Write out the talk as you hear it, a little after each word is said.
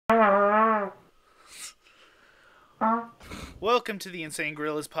Welcome to the Insane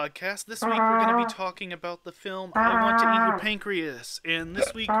Gorillas podcast. This week we're going to be talking about the film I Want to Eat Your Pancreas. And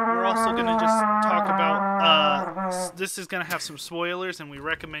this week we're also going to just talk about, this is going to have some spoilers, and we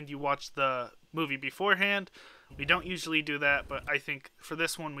recommend you watch the movie beforehand. We don't usually do that, but I think for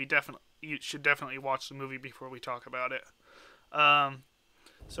this one you should definitely watch the movie before we talk about it. Yeah.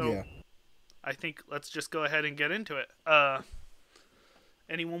 I think let's just go ahead and get into it.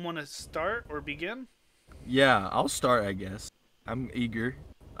 Anyone want to start or begin? Yeah, I'll start, I guess. I'm eager.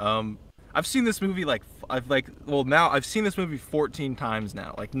 I've seen this movie I've seen this movie 14 times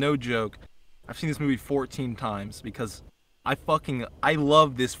now. Like, no joke. I've seen this movie 14 times because I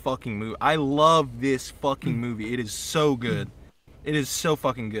love this fucking movie. I love this fucking movie. It is so good. It is so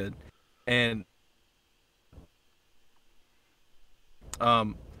fucking good. And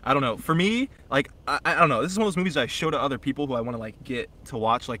I don't know. For me, like, I don't know. This is one of those movies I show to other people who I want to, like, get to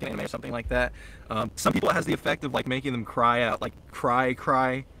watch, like, an anime or something like that. Some people, it has the effect of, like, making them cry out, like,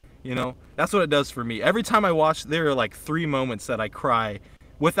 cry, you know? That's what it does for me. Every time I watch, there are, like, 3 moments that I cry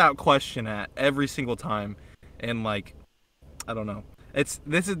without question at every single time. And, like, I don't know.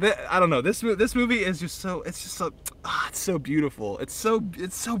 I don't know. This movie is just so, it's so beautiful. It's so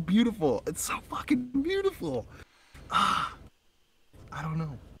beautiful. It's so fucking beautiful. I don't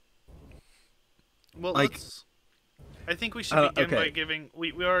know. Well, like, I think we should begin by giving...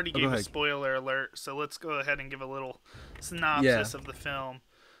 We already gave a spoiler alert, so let's go ahead and give a little synopsis of the film.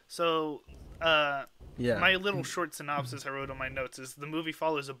 So, my little short synopsis I wrote on my notes is the movie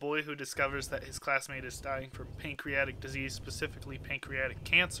follows a boy who discovers that his classmate is dying from pancreatic disease, specifically pancreatic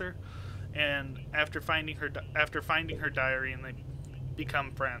cancer, and after finding her diary, and they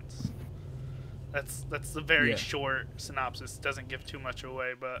become friends. That's the very short synopsis. Doesn't give too much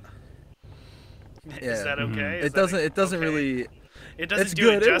away, but is that okay? It doesn't really. It doesn't it's do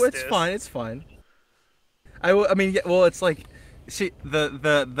good. it justice. It's fine. I mean, well, it's like, see,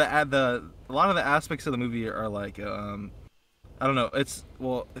 a lot of the aspects of the movie are like, I don't know. I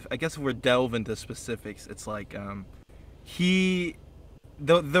guess if we're delve into specifics, it's like, the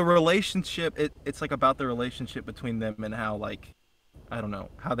relationship. It's like about the relationship between them and how, like, I don't know,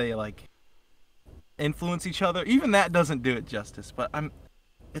 how they, like, influence each other. Even that doesn't do it justice, but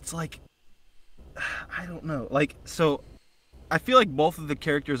it's like, I don't know, like, so I feel like both of the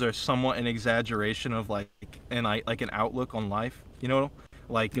characters are somewhat an exaggeration of like an outlook on life, you know,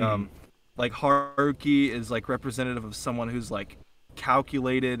 like like Haruki is like representative of someone who's like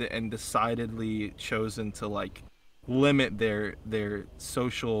calculated and decidedly chosen to like limit their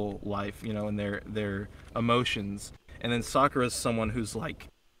social life, you know, and their emotions. And then Sakura is someone who's like,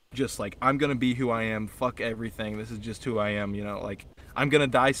 just like, I'm gonna be who I am, fuck everything, this is just who I am, you know, like, I'm gonna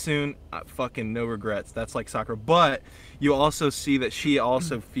die soon, fucking no regrets. That's like Sakura. But you also see that she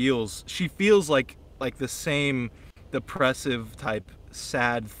feels like the same depressive type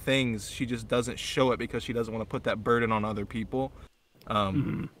sad things. She just doesn't show it because she doesn't want to put that burden on other people.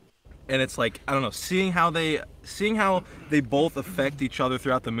 And it's like, I don't know, seeing how they both affect each other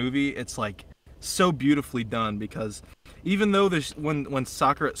throughout the movie, it's like so beautifully done, because even though there's when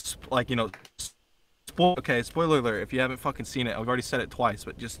Sakura, like, you know, spoiler alert if you haven't fucking seen it. I've already said it twice,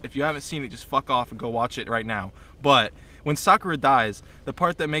 but just if you haven't seen it, just fuck off and go watch it right now. But when Sakura dies, the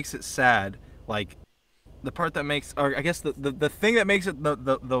part that makes it sad, like the part that makes, or I guess the thing that makes it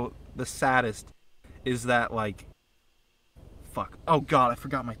the saddest is that, like, fuck. Oh god, I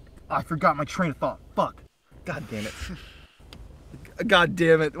forgot my train of thought. Fuck. God damn it. God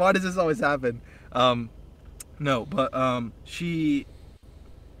damn it. Why does this always happen? No, but she.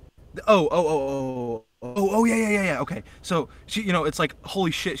 Yeah. Okay, so she, you know, it's like,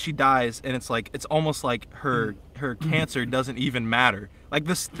 holy shit, she dies, and it's like, it's almost like her cancer doesn't even matter. Like,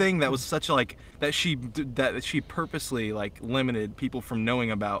 this thing that was such a, like, that she purposely, like, limited people from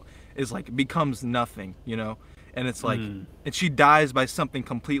knowing about is like becomes nothing, you know. And it's like, and she dies by something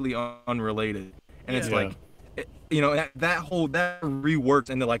completely unrelated, and it's like, you know, that reworks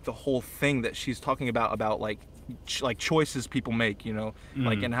into like the whole thing that she's talking about like choices people make, you know,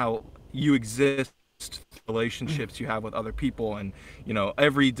 like, and how you exist, relationships you have with other people, and, you know,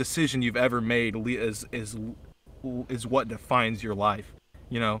 every decision you've ever made is what defines your life,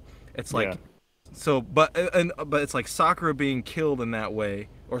 you know. It's like, so, but it's like Sakura being killed in that way,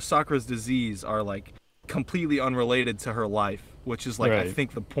 or Sakura's disease, are like completely unrelated to her life, which is like, I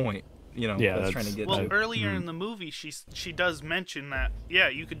think the point, you know, that's trying to get to. Well, earlier in the movie, she does mention that,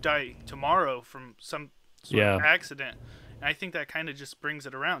 you could die tomorrow from some sort of accident. And I think that kind of just brings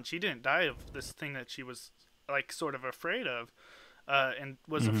it around. She didn't die of this thing that she was, like, sort of afraid of, and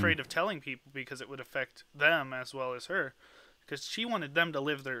was afraid of telling people because it would affect them as well as her, because she wanted them to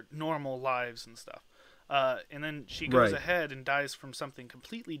live their normal lives and stuff. And then she goes ahead and dies from something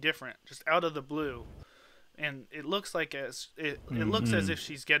completely different, just out of the blue. And it looks like it looks as if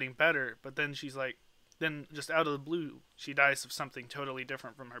she's getting better, but then she's like, then just out of the blue, she dies of something totally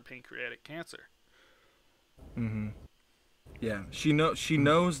different from her pancreatic cancer. Mm-hmm. Yeah, she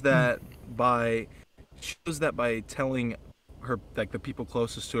knows that by telling her, like, the people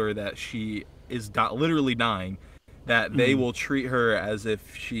closest to her that she is literally dying, that they will treat her as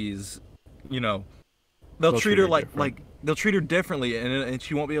if she's, they'll treat her they'll treat her differently, and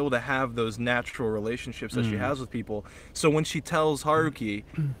she won't be able to have those natural relationships that she has with people. So when she tells Haruki,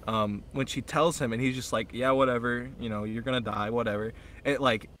 when she tells him, and he's just like, yeah, whatever, you're gonna die, whatever. It,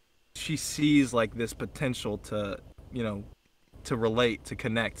 like, she sees, like, this potential to, to relate, to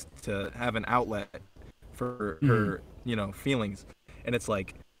connect, to have an outlet for her, feelings. And it's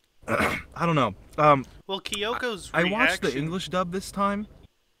like, I don't know. Well, Kyoko's I watched the English dub this time.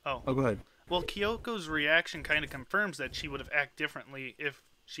 Oh, go ahead. Well, Kyoko's reaction kind of confirms that she would have acted differently if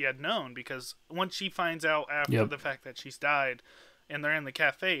she had known, because once she finds out after the fact that she's died, and they're in the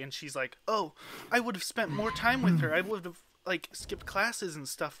cafe, and she's like, "Oh, I would have spent more time with her. I would have, like, skipped classes and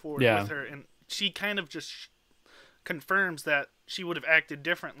stuff with her," and she kind of just confirms that she would have acted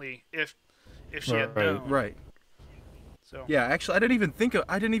differently if she had known. Right. So yeah, actually, I didn't even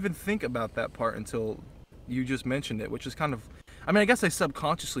think about that part until you just mentioned it, which is kind of, I mean, I guess I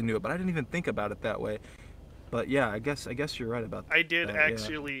subconsciously knew it, but I didn't even think about it that way. But yeah, I guess you're right about that. I did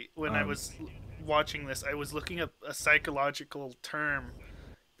actually, when I was watching this, I was looking up a psychological term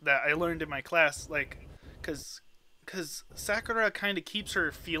that I learned in my class, like, because Sakura kind of keeps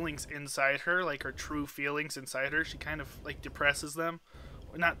her feelings inside her, like her true feelings inside her. She kind of, like, depresses them.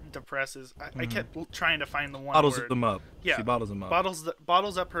 Not depresses. I kept trying to find the one bottles word. them up. Yeah, she bottles them up.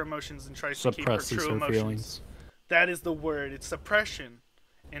 Bottles up her emotions and tries to keep her true emotions. Feelings. That is the word. It's suppression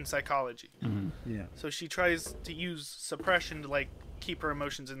in psychology. Yeah. So she tries to use suppression to, like, keep her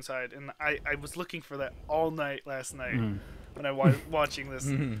emotions inside. And I was looking for that all night last night when I was watching this.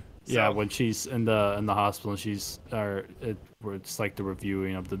 So, yeah, when she's in the hospital, and it's like the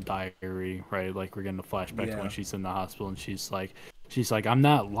reviewing of the diary, right? Like, we're getting a flashback to when she's in the hospital, and she's like, I'm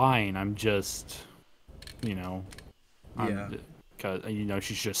not lying. I'm just, because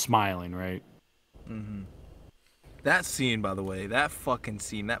she's just smiling, right? Mm-hmm. That scene, by the way, that fucking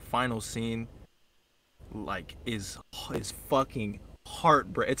scene, that final scene, like, is fucking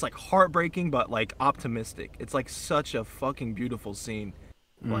heartbreaking. It's like heartbreaking, but, like, optimistic. It's like such a fucking beautiful scene.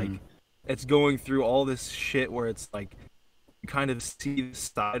 Like, it's going through all this shit where it's like you kind of see the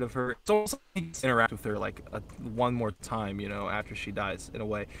side of her. It's almost like you interact with her like one more time, after she dies, in a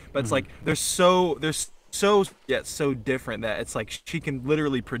way. But it's like they're so yet so different that it's like she can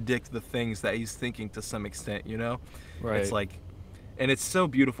literally predict the things that he's thinking to some extent, Right. It's like, and it's so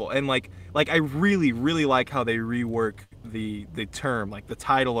beautiful. And like I really, really like how they rework the term, like the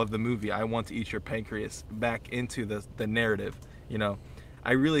title of the movie, "I Want to Eat Your Pancreas," back into the narrative,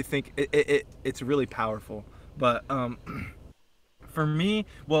 I really think it's really powerful. But for me,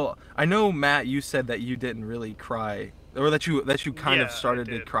 well, I know, Matt, you said that you didn't really cry, or that you kind of started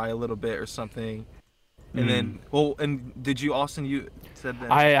to cry a little bit or something. And then, and did you, Austin? You said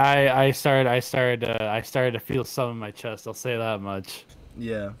that. I started to feel some in my chest. I'll say that much.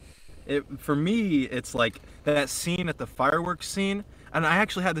 Yeah, for me, it's like that scene at the fireworks scene. And I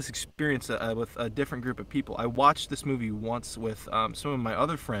actually had this experience with a different group of people. I watched this movie once with some of my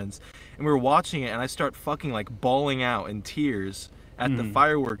other friends, and we were watching it, and I start fucking, like, bawling out in tears at the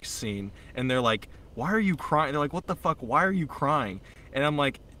fireworks scene. And they're like, "Why are you crying?" They're like, "What the fuck? Why are you crying?" And I'm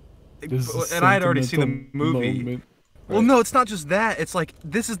like, and I had already seen the movie. Moment. Well, no, it's not just that. It's like,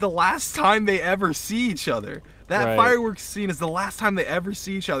 this is the last time they ever see each other. That fireworks scene is the last time they ever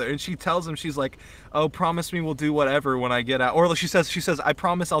see each other. And she tells him, she's like, "Oh, promise me we'll do whatever when I get out." Or she says, "I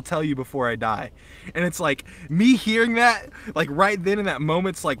promise I'll tell you before I die." And it's like, me hearing that, like, right then in that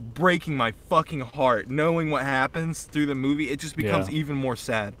moment, it's like breaking my fucking heart. Knowing what happens through the movie, it just becomes even more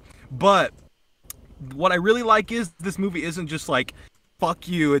sad. But what I really like is this movie isn't just like, fuck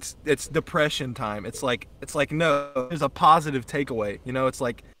you, it's depression time. It's like no, there's a positive takeaway.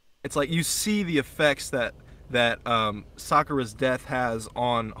 It's like you see the effects that Sakura's death has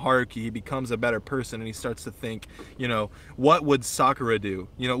on Haruki. He becomes a better person, and he starts to think, what would Sakura do?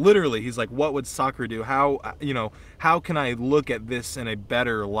 Literally, he's like, what would Sakura do? How can I look at this in a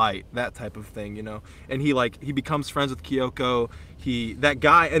better light? That type of thing, And he becomes friends with Kyoko. That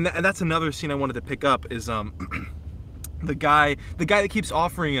guy, and that's another scene I wanted to pick up is the guy that keeps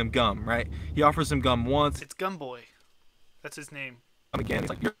offering him gum, right? He offers him gum once. It's Gum Boy. That's his name. Again, he's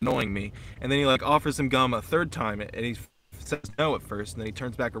like, "You're annoying me." And then he, like, offers him gum a third time, and he says no at first, and then he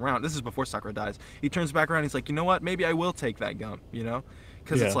turns back around. This is before Sakura dies. He turns back around. He's like, you know what? Maybe I will take that gum. You know,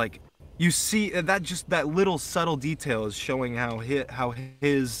 because it's like you see that little subtle detail is showing how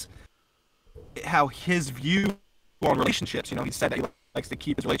his view on relationships. You know, he said that he likes to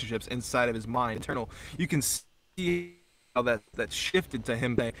keep his relationships inside of his mind, internal. You can see how that shifted to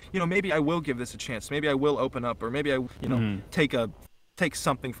him saying, you know, maybe I will give this a chance. Maybe I will open up, or maybe I, you know, take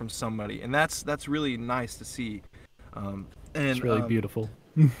something from somebody, and that's really nice to see. And it's really beautiful.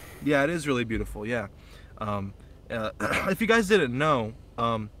 Yeah, it is really beautiful. Yeah. If you guys didn't know,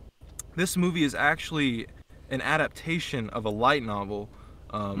 this movie is actually an adaptation of a light novel.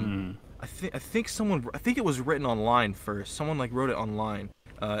 I think it was written online first. Someone like wrote it online,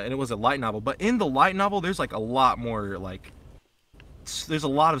 and it was a light novel. But in the light novel, there's like a lot more like. There's a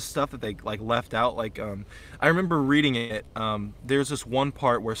lot of stuff that they like left out. Like I remember reading it. There's this one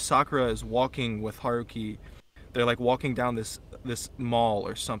part where Sakura is walking with Haruki. They're like walking down this mall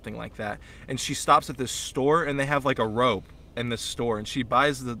or something like that, and she stops at this store, and they have like a rope in this store, and she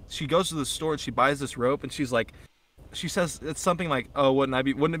goes to the store and she buys this rope, and she says it's something like, oh, wouldn't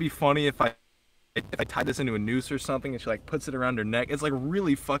it be funny if I tied this into a noose or something, and she like puts it around her neck. It's like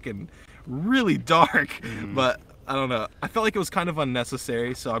really dark, but I don't know. I felt like it was kind of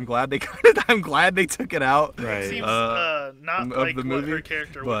unnecessary, so I'm glad they took it out. Right. It seems not like what movie, her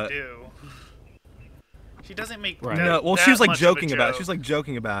character would do. She doesn't make death no. Well, she was like joking about it. She was like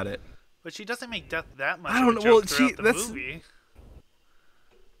joking about it. But she doesn't make death that much. I don't know. Well, movie.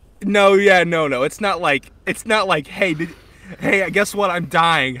 No, yeah, no. It's not like hey, guess what? I'm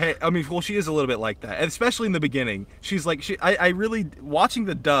dying. Hey, I mean, well, she is a little bit like that, and especially in the beginning. She's like, I really watching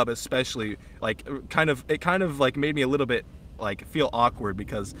the dub, especially like it kind of like made me a little bit like feel awkward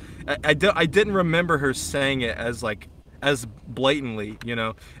because I didn't remember her saying it as blatantly, you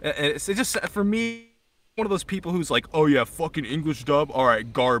know. It's just for me. One of those people who's like, oh yeah, fucking English dub, all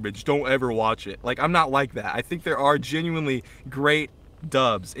right, garbage, don't ever watch it. Like, I'm not like that. I think there are genuinely great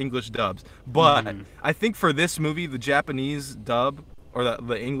dubs, English dubs, but I think for this movie, the Japanese dub or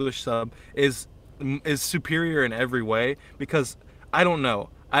the English sub is superior in every way, because I don't know,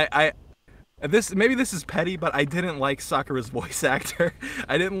 maybe this is petty, but I didn't like Sakura's voice actor.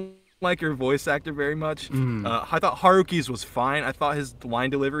 I didn't like her voice actor very much. I thought Haruki's was fine. I thought his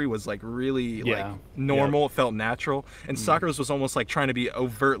line delivery was like really like normal. It felt natural, and Sakura's was almost like trying to be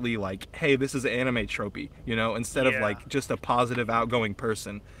overtly like, hey, this is an anime tropey, you know, instead of like just a positive outgoing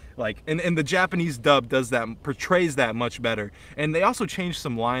person. Like, and the Japanese dub portrays that much better. And they also changed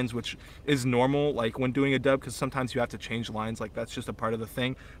some lines, which is normal like when doing a dub, because sometimes you have to change lines, like that's just a part of the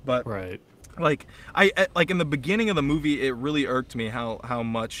thing. But like I like in the beginning of the movie, it really irked me how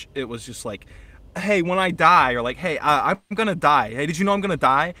much it was just like, hey, when I die, or like, hey, I'm gonna die. Hey, did you know I'm gonna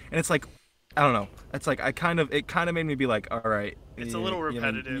die? And it's like, I don't know. It's like it kind of made me be like, all right. It's a little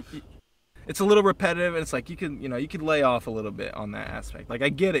repetitive. It's a little repetitive, and it's like you could lay off a little bit on that aspect. Like, I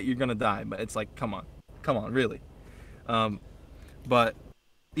get it, you're gonna die, but it's like, come on, really. But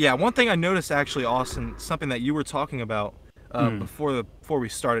yeah, one thing I noticed actually, Austin, something that you were talking about. Before we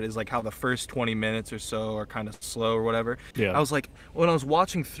started, is like how the first 20 minutes or so are kind of slow or whatever. I was like, when I was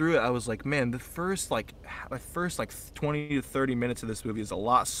watching through it, I was like, man, the first 20 to 30 minutes of this movie is a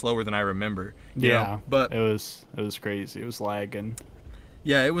lot slower than I remember. You know? But it was crazy. It was lagging.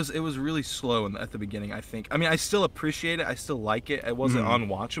 Yeah, it was really slow at the beginning, I think. I mean, I still appreciate it. I still like it. It wasn't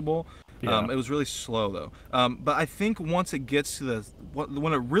unwatchable. It was really slow though. But I think once it gets to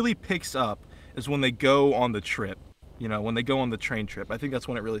when it really picks up is when they go on the trip. You know, when they go on the train trip, I think that's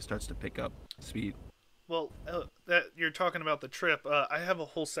when it really starts to pick up speed. Well, that you're talking about the trip. I have a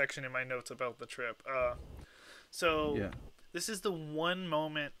whole section in my notes about the trip. This is the one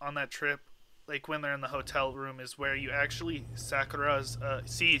moment on that trip, like when they're in the hotel room, is where you actually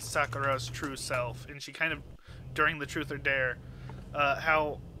see Sakura's true self, and she kind of, during the Truth or Dare,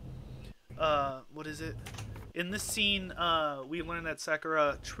 what is it? In this scene, we learn that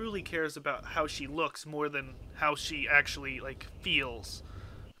Sakura truly cares about how she looks more than how she actually like feels,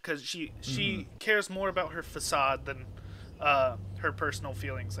 because she cares more about her facade than her personal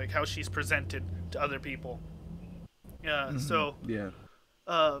feelings, like how she's presented to other people.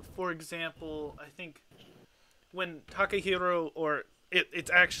 For example, I think when Takahiro, or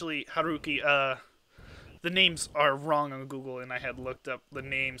it's actually Haruki, the names are wrong on Google, and I had looked up the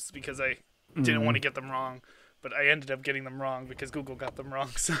names because I didn't want to get them wrong. But I ended up getting them wrong because Google got them wrong.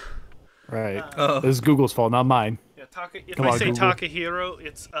 So. Right. This is Google's fault, not mine. Yeah, if I say Google. Takahiro,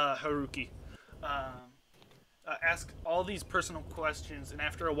 it's Haruki. Ask all these personal questions, and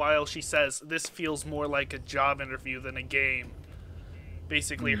after a while she says, this feels more like a job interview than a game.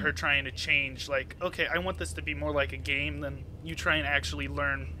 basically her trying to change, like, okay, I want this to be more like a game than you try and actually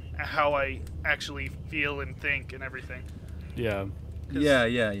learn how I actually feel and think and everything. Yeah.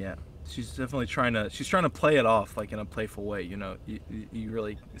 Yeah. She's definitely trying to play it off like in a playful way. You know, you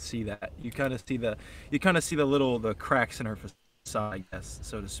really see that. You kind of see the cracks in her facade, I guess,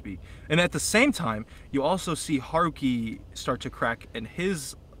 so to speak. And at the same time, you also see Haruki start to crack in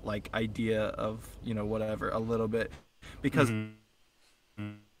his like idea of, you know, whatever a little bit, because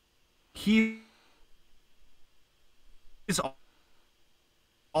he is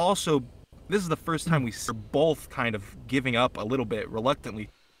also, this is the first time we see both kind of giving up a little bit reluctantly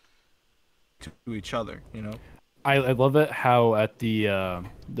to each other, you know. I love it how at the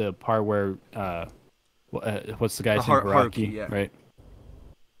part where what's the guy's name? Haruki, yeah. Right?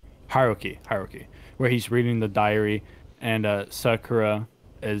 Haruki, where he's reading the diary, and Sakura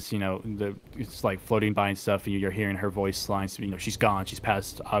is, you know, it's like floating by and stuff, and you're hearing her voice lines. You know, she's gone, she's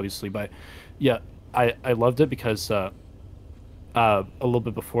passed, obviously, but yeah, I loved it because a little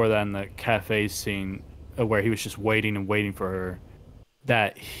bit before that in the cafe scene, where he was just waiting and waiting for her,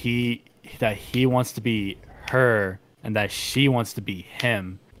 that he wants to be her and that she wants to be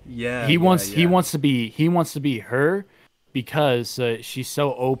him. He wants to be her because she's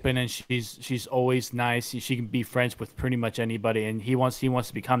so open and she's always nice. She can be friends with pretty much anybody, and he wants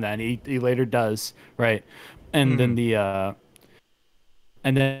to become that, and he later does, right? And then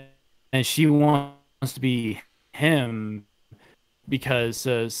and she wants to be him because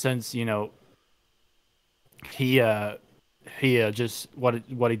since, you know, he just what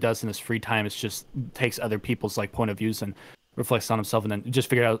he does in his free time is just takes other people's like point of views and reflects on himself, and then just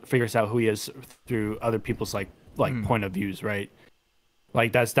figures out who he is through other people's like point of views, right?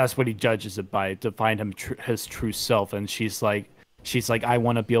 Like that's what he judges it by, to find him his true self. And she's like I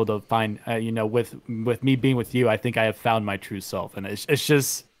want to be able to find you know, with me being with you, I think I have found my true self. And it's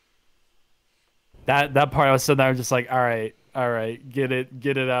just that part I was sitting there, I'm just like, all right, get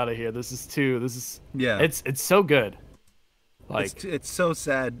it out of here. This is it's so good. Like it's so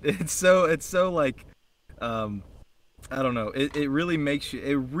sad. It's so like, I don't know. It really makes you.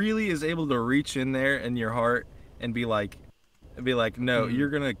 It really is able to reach in there in your heart and be like, no, you're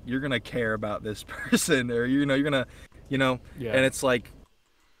gonna care about this person, or you're gonna, yeah. And it's like,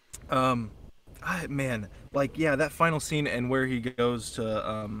 man, like, yeah, that final scene and where he goes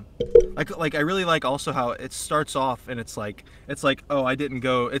to, like I really like also how it starts off and it's like, oh, I didn't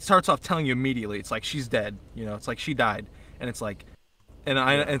go. It starts off telling you immediately. It's like she's dead. You know, it's like she died. And it's like,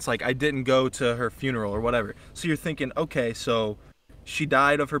 it's like I didn't go to her funeral or whatever. So you're thinking, okay, so she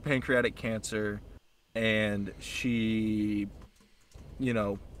died of her pancreatic cancer, and she, you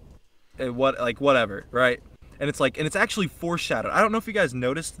know, whatever, right? And it's like, and it's actually foreshadowed. I don't know if you guys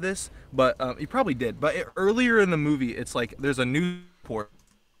noticed this, but you probably did. But earlier in the movie, it's like there's a news report,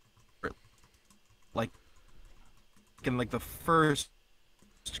 like in like the first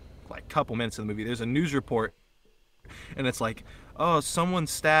like couple minutes of the movie, there's a news report. And it's like, oh, someone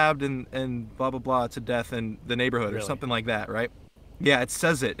stabbed and blah blah blah to death in the neighborhood, or something like that, right? Yeah, it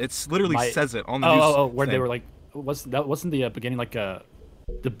says it. It's literally says it on the news. Where thing. They were like, wasn't the beginning like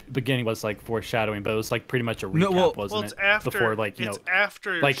the beginning was like foreshadowing, but it was like pretty much a recap, wasn't it? After, before, like, you know,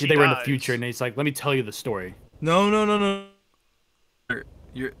 after like they were in the future, and he's like, let me tell you the story. No.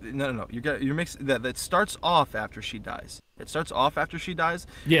 You're mixing that. That starts off after she dies. It starts off after she dies.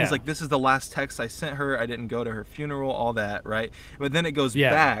 Yeah. He's like, this is the last text I sent her. I didn't go to her funeral, all that, right? But then it goes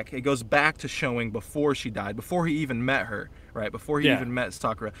back. It goes back to showing before she died, before he even met her, right? Before he even met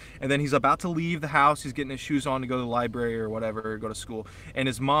Sakura. And then he's about to leave the house. He's getting his shoes on to go to the library or whatever, or go to school. And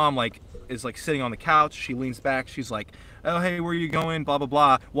his mom is sitting on the couch. She leans back. She's like, oh, hey, where are you going? Blah, blah,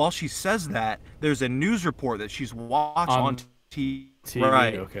 blah. While she says that, there's a news report that she's watched on TV.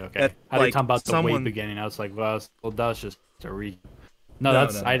 Right. Okay. I didn't talk about the way beginning. I was like, well, that was just a re. No,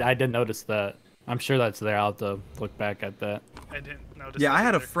 I didn't notice that. I'm sure that's there. I'll have to look back at that. I didn't notice. Yeah, I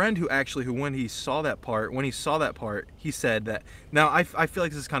had a friend who when he saw that part, he said that. Now I feel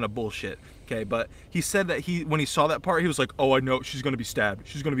like this is kind of bullshit. Okay, but he said that when he saw that part, he was like, oh, I know she's gonna be stabbed.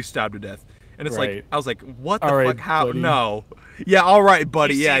 She's gonna be stabbed to death. And it's like, I was like, what the fuck? How? Buddy. No. Yeah, all right,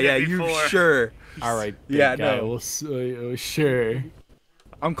 buddy. Yeah, you sure? All right. Yeah, guy. No. Sure.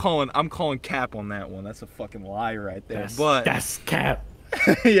 I'm calling cap on that one. That's a fucking lie right there. That's cap.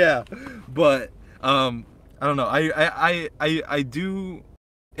 Yeah, but I don't know. I do.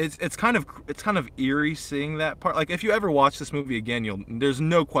 It's kind of eerie seeing that part. Like, if you ever watch this movie again, there's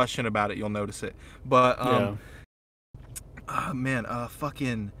no question about it. You'll notice it. But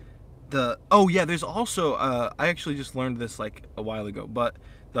there's also I actually just learned this like a while ago, but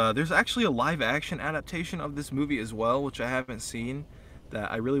there's actually a live action adaptation of this movie as well, which I haven't seen.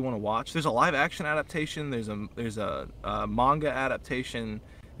 that I really want to watch. There's a live action adaptation. There's a manga adaptation.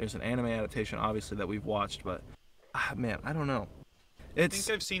 There's an anime adaptation, obviously, that we've watched. But man, I don't know. I think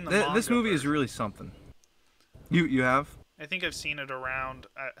I've seen the manga this movie version. is really something. You have? I think I've seen it around.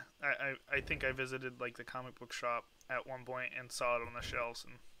 I think I visited like the comic book shop at one point and saw it on the shelves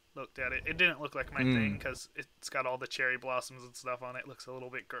and looked at it. It didn't look like my thing because it's got all the cherry blossoms and stuff on it. It looks a little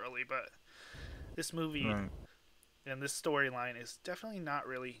bit girly, but this movie and this storyline is definitely not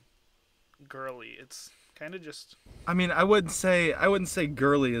really girly. It's kind of just. I mean, I wouldn't say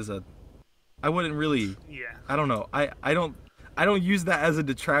girly is a. I wouldn't really. Yeah. I don't know. I don't use that as a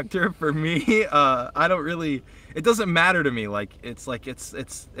detractor for me. I don't really. It doesn't matter to me. Like it's.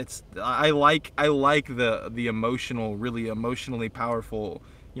 I like the emotional, really emotionally powerful,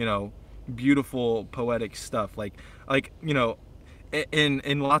 beautiful poetic stuff. Like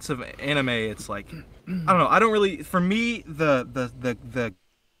in lots of anime, it's like I don't know. I don't really. For me, the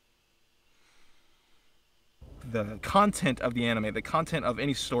content of the anime, the content of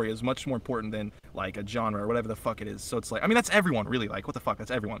any story is much more important than like a genre or whatever the fuck it is. So it's like, I mean, that's everyone really. Like, what the fuck?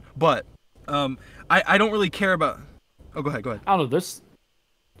 That's everyone. But I don't really care about. Oh, go ahead. I don't know.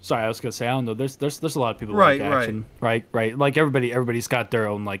 Sorry, I was gonna say I don't know. There's a lot of people who like action, right. Like everybody's got their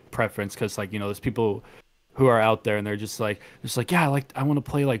own like preference because like there's people who are out there and they're just like yeah, I want to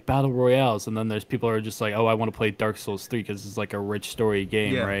play like battle royales, and then there's people who are just like, oh, I want to play Dark Souls 3 because it's like a rich story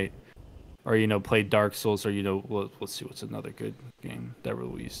game, right? Or play Dark Souls, or let's see what's another good game that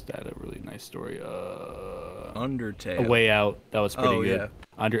released that a really nice story. Undertale. A Way Out, that was pretty good.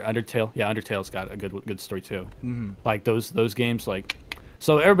 Yeah. Undertale, yeah, Undertale's got a good story too. Mm-hmm. Like those games, like.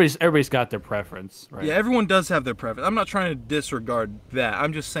 So everybody's got their preference, right? Yeah, everyone does have their preference. I'm not trying to disregard that.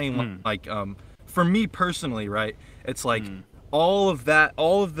 I'm just saying, for me personally, right? It's like all of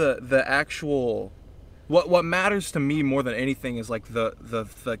the actual, what matters to me more than anything is like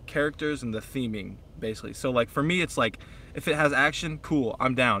the characters and the theming, basically. So like for me, it's like if it has action, cool,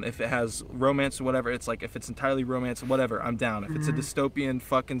 I'm down. If it has romance or whatever, it's like if it's entirely romance, whatever, I'm down. If it's a dystopian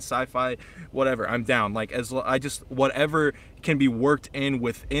fucking sci-fi, whatever, I'm down. Like whatever can be worked in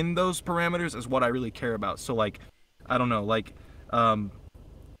within those parameters is what I really care about. So like, I don't know,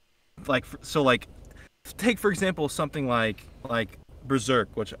 take for example something like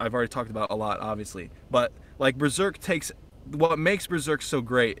Berserk, which I've already talked about a lot, obviously. But like what makes Berserk so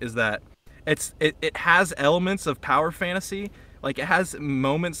great is that it has elements of power fantasy. Like it has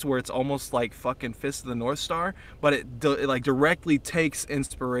moments where it's almost like fucking Fist of the North Star, but it like directly takes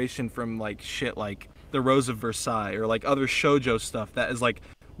inspiration from like shit like The Rose of Versailles or like other shoujo stuff that is like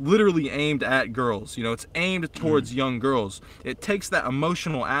literally aimed at girls. It's aimed towards young girls. It takes that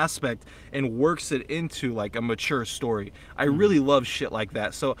emotional aspect and works it into like a mature story. I really love shit like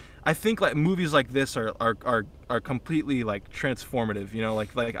that. So I think like movies like this are completely like transformative.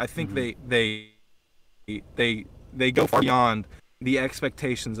 Like I think they go far beyond the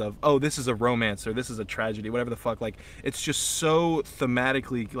expectations of, oh, this is a romance or this is a tragedy, whatever the fuck. Like it's just so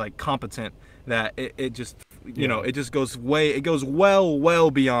thematically like competent that it just it just goes well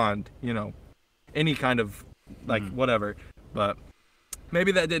beyond any kind of like whatever. But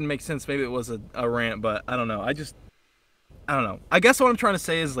maybe that didn't make sense. Maybe it was a rant, but I don't know. I don't know. I guess what I'm trying to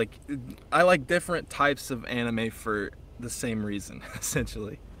say is like I like different types of anime for the same reason,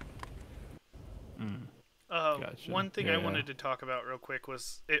 essentially. Gotcha. One thing I wanted to talk about real quick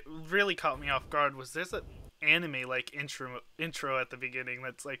was, it really caught me off guard, was there's an anime like intro at the beginning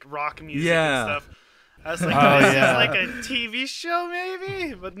that's like rock music and stuff. I was like, this is like a TV show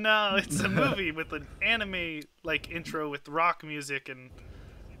maybe? But no, it's a movie with an anime like intro with rock music, and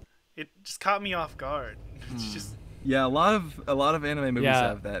it just caught me off guard. It's just a lot of anime movies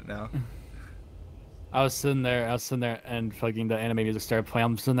have that now. I was sitting there, and fucking the anime music started playing.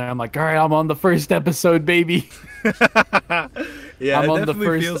 I'm sitting there, I'm like, all right, I'm on the first episode, baby. Yeah, I'm on the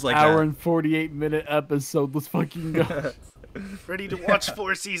first feels like hour that. And 48-minute episode. Let's fucking go. Ready to watch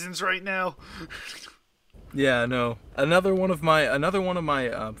 4 seasons right now. Yeah, no. Another one of my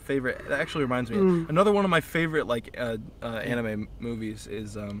favorite. That actually reminds me. Another one of my favorite like anime movies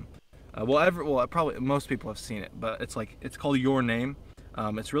is probably most people have seen it, but it's called Your Name.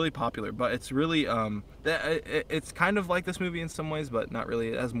 It's really popular, but it's really it's kind of like this movie in some ways, but not really.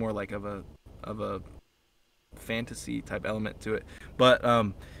 It has more like of a fantasy type element to it, but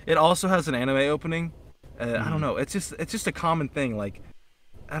it also has an anime opening. I don't know. It's just a common thing. Like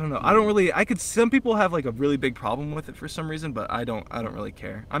I don't know. Some people have like a really big problem with it for some reason, but I don't really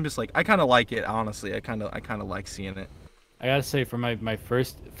care. I'm just like I kind of like it, honestly. I kind of like seeing it. I gotta say, for my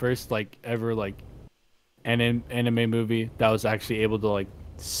first like ever like anime movie that was actually able to like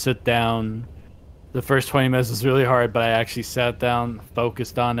sit down the first 20 minutes was really hard, but I actually sat down,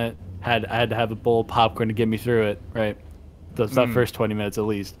 focused on it. I had to have a bowl of popcorn to get me through it, right? That first 20 minutes at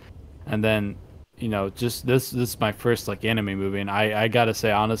least, and then, you know, just this is my first like anime movie, and I gotta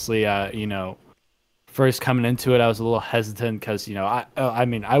say honestly, you know, first coming into it, I was a little hesitant because, you know, I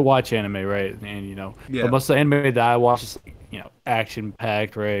mean I watch anime, right, and you know, Yeah. but most of the anime that I watch is, you know, action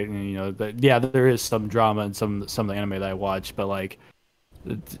packed, right, and you know, yeah, there is some drama in some of the anime that I watch, but like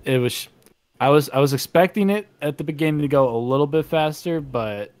it was. I was expecting it at the beginning to go a little bit faster,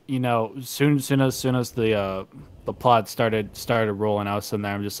 but you know, soon as the plot started rolling, I was sitting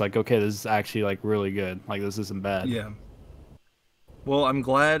there. I'm just like, okay, this is actually like really good. Like this isn't bad. Yeah. Well, I'm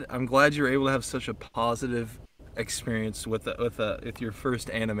glad you were able to have such a positive experience with your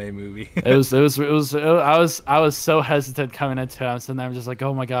first anime movie. it was I was so hesitant coming into it. I was sitting there. I'm just like,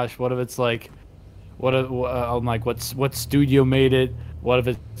 oh my gosh, what if it's like, I'm like, what studio made it? What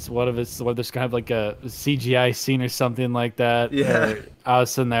if there's kind of like a CGI scene or something like that? Yeah. Or I was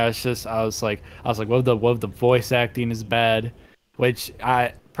sitting there. I was like, what if the voice acting is bad? Which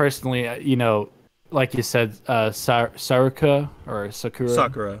I personally, you know, like you said, Saruka or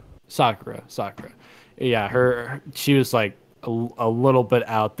Sakura. Yeah, she was like a little bit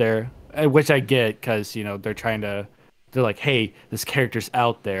out there, which I get because, you know, they're like, hey, this character's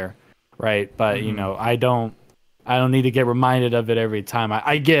out there, right? But you know, I don't need to get reminded of it every time.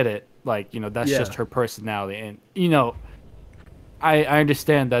 I get it. Like, you know, that's just her personality. And, you know, I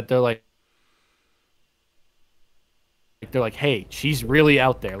understand that they're like, hey, she's really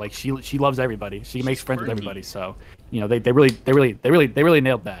out there. Like she loves everybody. She makes friends with everybody. So, you know, they really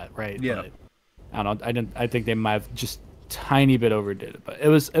nailed that, right? Yeah. But, I don't know. I think they might have just tiny bit overdid it, but it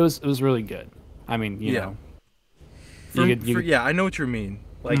was really good. I mean, you know. Yeah, I know what you mean.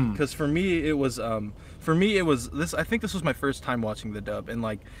 Like, because for me it was this. I think this was my first time watching the dub, and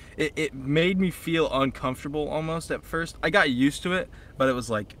like it made me feel uncomfortable almost at first. I got used to it, but it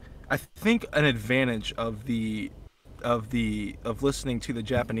was like, I think an advantage of listening to the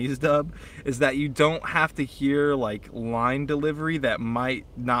Japanese dub is that you don't have to hear like line delivery that might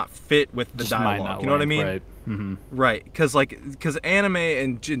not fit with the dialogue. You know what I mean? Right. Mm-hmm. Right. Because anime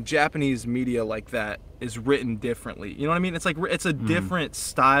and Japanese media like that is written differently. You know what I mean? It's like it's a different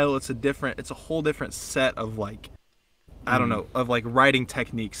style. It's a whole different set of like, I don't know, of like writing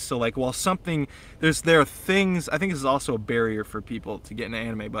techniques. So like, while there are things, I think this is also a barrier for people to get into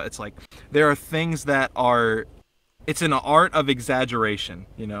anime, but it's like there are things that are, it's an art of exaggeration,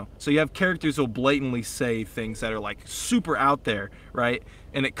 you know? So you have characters who will blatantly say things that are like super out there, right?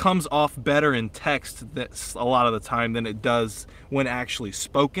 And it comes off better in text that's a lot of the time than it does when actually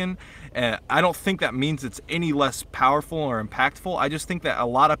spoken. I don't think that means it's any less powerful or impactful. I just think that a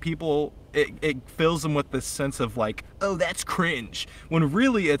lot of people, it fills them with this sense of like, oh, that's cringe. When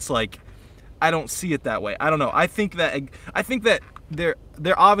really it's like, I don't see it that way. I don't know. I think that they're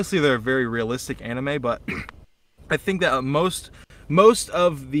obviously they're very realistic anime, but I think that most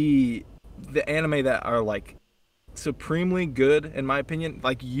of the anime that are like supremely good, in my opinion,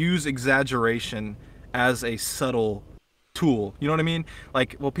 like use exaggeration as a subtle tool. You know what I mean?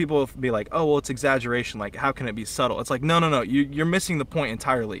 Like, well, people will be like, oh, well, it's exaggeration. Like, how can it be subtle? It's like, no. You're missing the point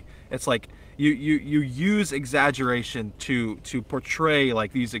entirely. It's like you use exaggeration to portray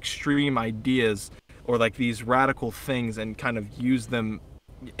like these extreme ideas or like these radical things and kind of use them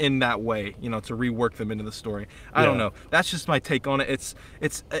in that way, you know, to rework them into the story. I don't know. That's just my take on it. It's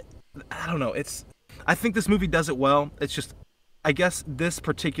I don't know. I think this movie does it well. It's just, I guess this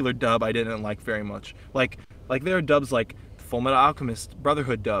particular dub I didn't like very much. Like there are dubs like Fullmetal Alchemist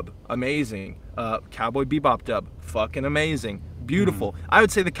Brotherhood dub, amazing. Cowboy Bebop dub, fucking amazing, beautiful. I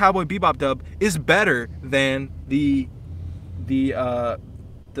would say the Cowboy Bebop dub is better than the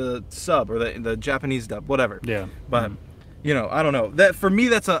sub or the Japanese dub, whatever. Yeah. But you know, I don't know. That for me,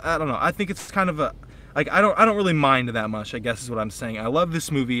 I don't know. I think it's kind of a, like, I don't really mind that much, I guess is what I'm saying. I love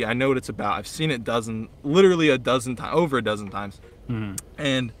this movie. I know what it's about. I've seen it literally over a dozen times.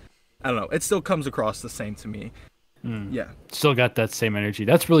 And I don't know. It still comes across the same to me. Yeah. Still got that same energy.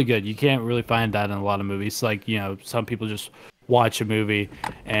 That's really good. You can't really find that in a lot of movies. Like, you know, some people just watch a movie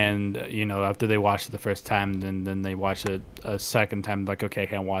and, you know, after they watch it the first time, then they watch it a second time, like, okay, I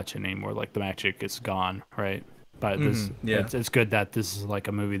can't watch it anymore. Like, the magic is gone, right? But it's good that this is like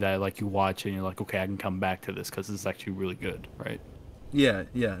a movie that like you watch and you're like, okay, I can come back to this because this is actually really good, right? Yeah.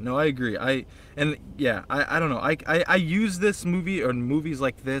 No, I agree. I don't know. I use this movie or movies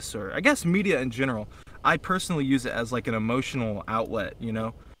like this, or I guess media in general. I personally use it as like an emotional outlet, you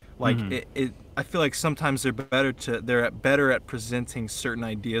know? Like I feel like sometimes they're better at presenting certain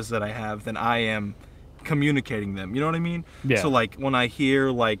ideas that I have than I am communicating them. You know what I mean? Yeah. So like when I hear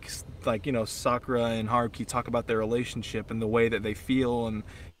like you know, Sakura and Haruki talk about their relationship and the way that they feel, and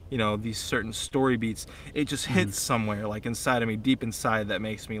you know, these certain story beats, it just hits somewhere like inside of me, deep inside, that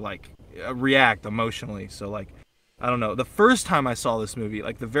makes me like react emotionally. So like, I don't know. The first time I saw this movie,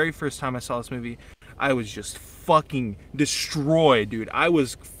 like the very first time I saw this movie, I was just fucking destroyed, dude. I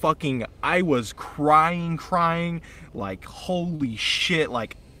was crying, like holy shit,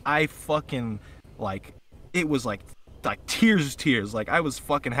 like I fucking, like, it was like tears. Like I was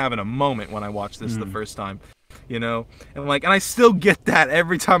fucking having a moment when I watched this the first time, you know? And like, and I still get that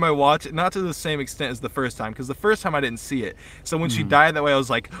every time I watch it, not to the same extent as the first time, because the first time I didn't see it. So when she died that way, I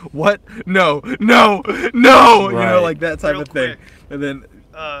was like, what? No, right. You know, like that type of thing. And then,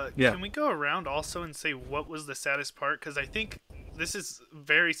 Can we go around also and say what was the saddest part? Because I think this is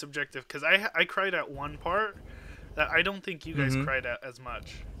very subjective, because I cried at one part that I don't think you guys cried at as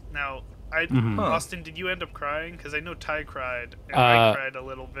much. Now, Austin, did you end up crying? Because I know Ty cried, and I cried a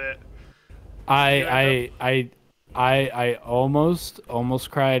little bit. I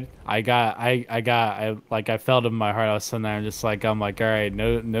almost cried. I felt in my heart. I was sitting there and just like, I'm like, all right,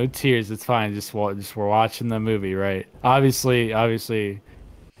 no tears, it's fine. Just we're watching the movie, right? Obviously,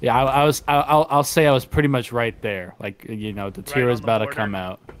 yeah. I'll say I was pretty much right there. Like, you know, the tear was about to come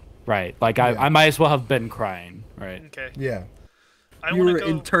out, right? Like I might as well have been crying, right? Okay. Yeah. You were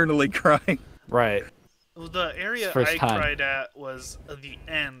internally crying. Right. The area I cried at was the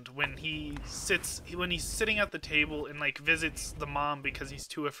end when he's sitting at the table and like visits the mom because he's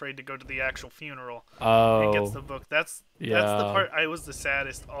too afraid to go to the actual funeral. Oh. And gets the book. That's the part I was the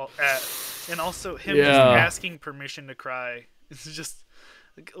saddest at, and also him just asking permission to cry. It's just.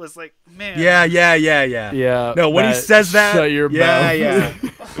 It was like, man. Yeah. No, when he says that, shut your mouth.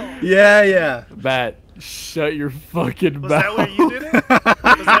 Yeah. Matt, shut your fucking mouth. Was that where you did it?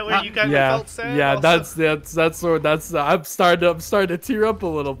 Was that where you got felt sad? Yeah, also? that's where I'm starting to tear up a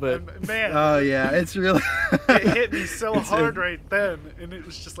little bit. Man. Oh yeah, it's really. It hit me so hard right then, and it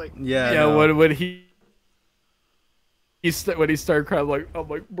was just like. Yeah. No. When he started crying, I'm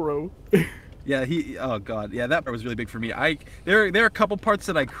like, bro. Yeah, oh god, yeah, that part was really big for me. There are a couple parts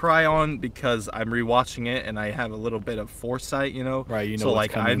that I cry on because I'm rewatching it and I have a little bit of foresight, you know. Right, you know. So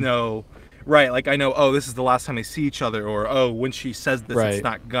like coming. I know, right, like I know, oh, this is the last time they see each other, or oh, when she says this, it's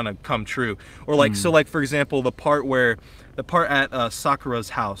not gonna come true, or like so like for example, the part at Sakura's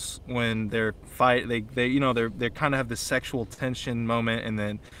house when they you know they kind of have this sexual tension moment, and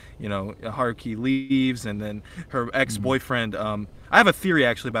then you know Haruki leaves, and then her ex-boyfriend. I have a theory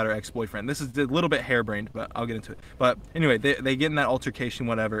actually about her ex-boyfriend. This is a little bit harebrained, but I'll get into it. But anyway, they get in that altercation,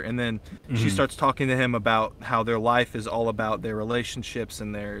 whatever, and then she starts talking to him about how their life is all about their relationships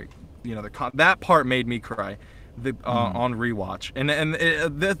and their, you know, that part made me cry. On rewatch, and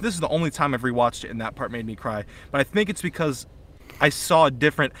this is the only time I've rewatched it, and that part made me cry. But I think it's because I saw a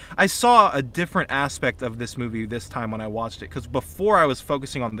different aspect of this movie this time when I watched it. Because before I was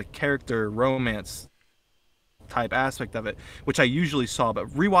focusing on the character romance type aspect of it, which I usually saw, but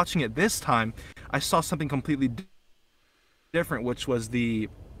rewatching it this time, I saw something completely different, which was the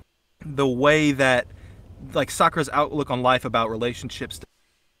way that like Sakura's outlook on life about relationships,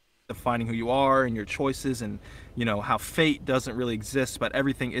 defining who you are and your choices, and you know how fate doesn't really exist, but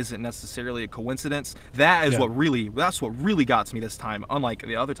everything isn't necessarily a coincidence. That is what really got to me this time, unlike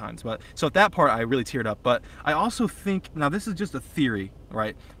the other times. But so at that part I really teared up. But I also think, now this is just a theory,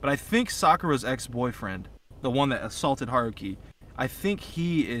 right, but I think Sakura's ex-boyfriend, the one that assaulted Haruki, I think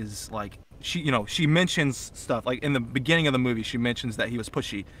he is like, she mentions stuff like in the beginning of the movie, she mentions that he was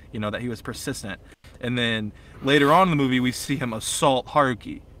pushy, you know, that he was persistent, and then later on in the movie we see him assault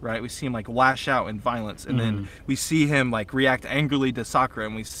Haruki, right? We see him like lash out in violence, and then we see him like react angrily to Sakura,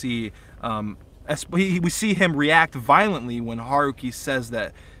 and we see him react violently when Haruki says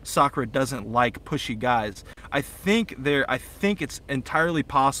that Sakura doesn't like pushy guys. I think it's entirely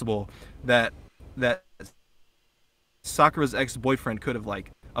possible that Sakura's ex-boyfriend could have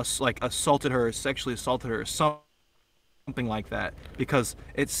assaulted her, sexually assaulted her, or something like that, because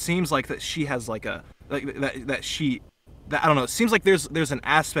it seems like that she has like a I don't know. It seems like there's an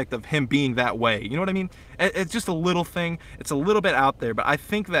aspect of him being that way. You know what I mean? It's just a little thing. It's a little bit out there, but I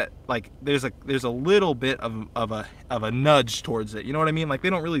think that like there's a little bit of a nudge towards it. You know what I mean? Like they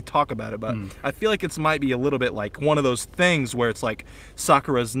don't really talk about it, but I feel like it might be a little bit like one of those things where it's like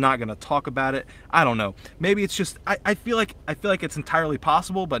Sakura's not gonna talk about it. I don't know. Maybe it's just I feel like it's entirely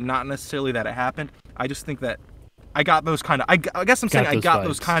possible, but not necessarily that it happened. I just think that I got those kind of I guess I'm saying I got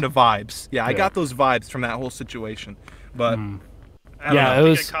those kind of vibes. Yeah, I got those vibes from that whole situation. But I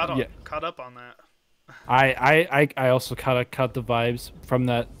was caught up on that. I also kind of cut the vibes from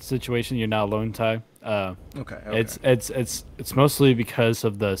that situation. You're not alone, Ty. Okay. It's mostly because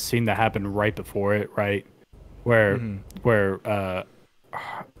of the scene that happened right before it, right? Where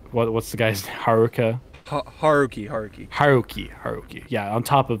what's the guy's name? Haruki. Yeah, on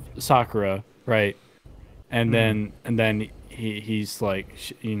top of Sakura, right? And then he's like,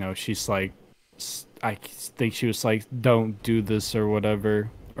 she's like, I think she was like, don't do this or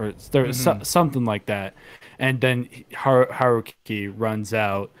whatever, or something like that. And then Haruki runs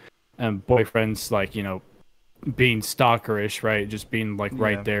out, and boyfriend's like, being stalkerish, right? Just being like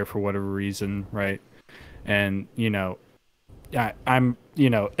right there for whatever reason, right? And I'm,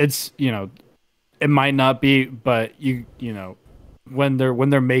 it's, it might not be, but when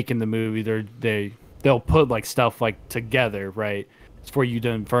they're making the movie, they'll put like stuff like together, right? It's for you to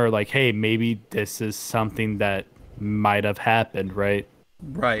infer like, hey, maybe this is something that might have happened, right?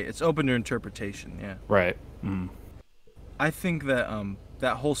 Right. It's open to interpretation. Yeah. Right. I think that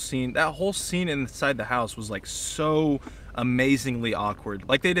that whole scene inside the house was like so amazingly awkward.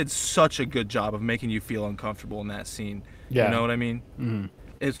 Like they did such a good job of making you feel uncomfortable in that scene. Yeah. You know what I mean? Mm-hmm.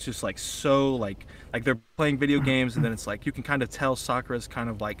 It's just like so like they're playing video games, and then it's like you can kind of tell Sakura's kind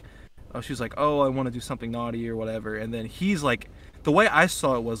of like, oh, she's like, oh, I want to do something naughty or whatever, and then he's like, the way I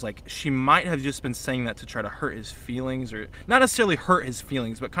saw it was like she might have just been saying that to try to hurt his feelings, or not necessarily hurt his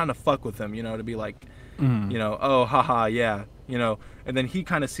feelings, but kind of fuck with him, to be like, oh, haha, yeah, and then he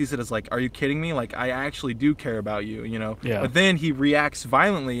kind of sees it as like, are you kidding me? Like, I actually do care about you, Yeah. But then he reacts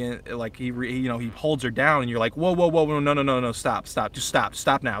violently, and like he holds her down, and you're like, whoa, no, stop,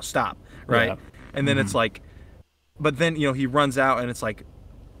 stop now, stop, right? Yeah. And then it's like, but then he runs out, and it's like,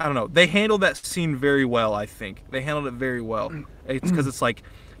 I don't know. They handled that scene very well, I think. They handled it very well. It's because it's like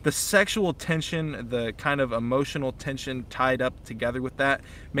the sexual tension, the kind of emotional tension tied up together with that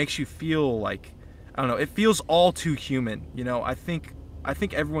makes you feel like, I don't know, it feels all too human. I think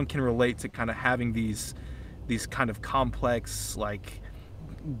everyone can relate to kind of having these kind of complex, like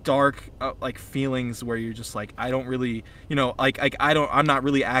dark like feelings where you're just like, I don't really, I'm not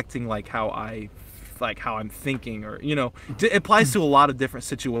really acting like how I'm thinking, or it applies to a lot of different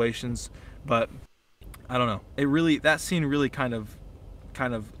situations, but I don't know, that scene really kind of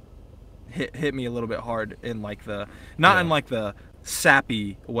hit me a little bit hard in like the in like the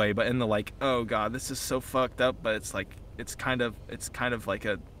sappy way, but in the like, oh god, this is so fucked up, but it's like it's kind of like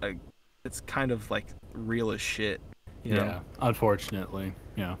it's kind of like real as shit, unfortunately.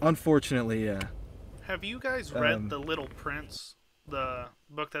 Yeah. Have you guys read The Little Prince, the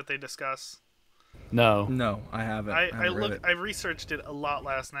book that they discuss? No, I haven't. I researched it a lot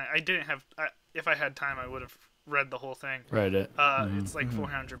last night. I didn't have. If I had time, I would have read the whole thing. Read it. It's like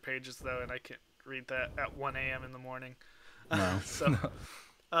 400 pages though, and I can't read that at 1 a.m. in the morning. No.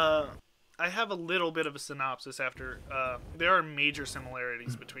 I have a little bit of a synopsis after. There are major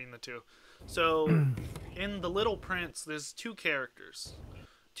similarities between the two. So, in The Little Prince, there's two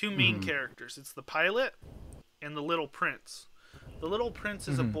main characters. It's the pilot and the Little Prince. The Little Prince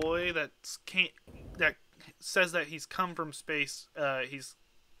is a boy that says that he's come from space.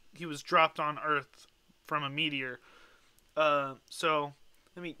 He was dropped on Earth from a meteor. So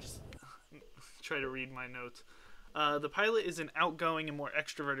let me just try to read my notes. The pilot is an outgoing and more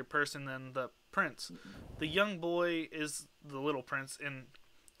extroverted person than the prince. The young boy is the Little Prince, and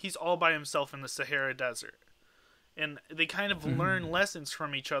he's all by himself in the Sahara Desert. And they kind of learn lessons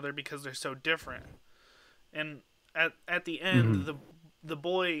from each other because they're so different. And at the end, the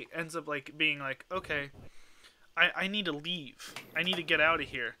boy ends up like being like, okay, I need to leave. I need to get out of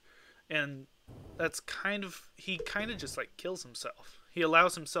here. And that's he kind of just like kills himself. He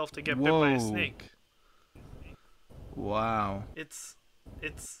allows himself to get bit by a snake. Wow.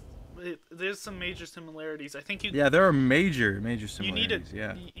 There's some major similarities. I think there are major similarities.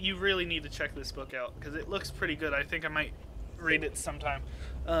 You really need to check this book out because it looks pretty good. I think I might read it sometime.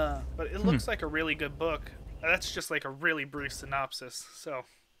 But it looks like a really good book. That's just like a really brief synopsis. So.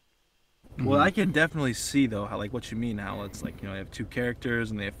 Well, I can definitely see though how, like, what you mean, how it's like, you have two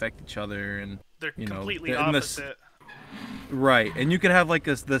characters and they affect each other, and they're completely opposite. Right, and you could have like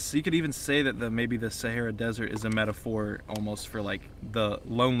this. You could even say that maybe the Sahara Desert is a metaphor almost for like the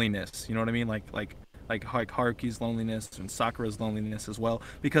loneliness. You know what I mean? Like Haruki's loneliness and Sakura's loneliness as well.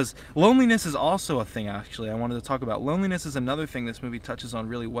 Because loneliness is also a thing. Actually, I wanted to talk about loneliness is another thing this movie touches on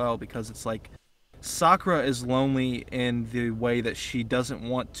really well, because it's like Sakura is lonely in the way that she doesn't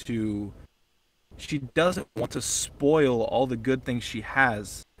want to spoil all the good things she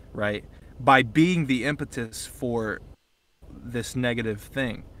has, right? By being the impetus for this negative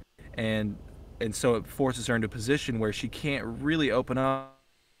thing. And so it forces her into a position where she can't really open up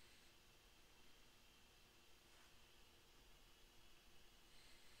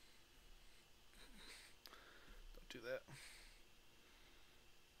do that.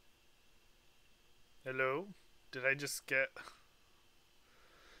 Hello? Did I just get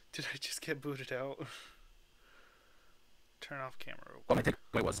booted out? Turn off camera. What my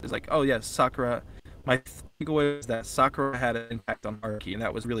takeaway was like, oh yes, Sakura. My takeaway was that Sakura had an impact on Haruki, and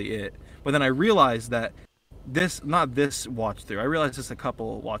that was really it. But then I realized that not this watch through. I realized this a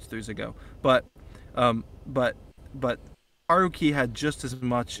couple watch throughs ago. But Haruki had just as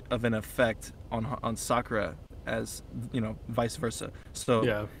much of an effect on Sakura as, you know, vice versa. So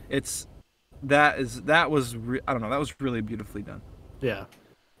yeah, that was really beautifully done. Yeah,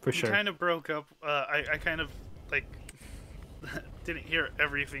 for sure. You kind of broke up. I kind of like didn't hear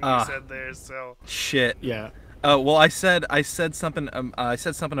everything you said there. So shit. Yeah. Well, I said something. I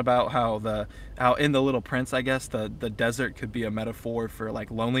said something about how in The Little Prince, I guess the desert could be a metaphor for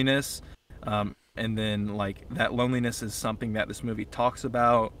like loneliness, and then like that loneliness is something that this movie talks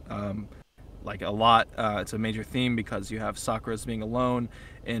about, like a lot. It's a major theme because you have Sakura's being alone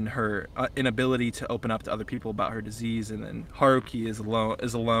in her inability to open up to other people about her disease, and then Haruki is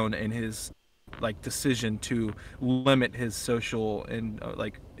alone in his like decision to limit his social and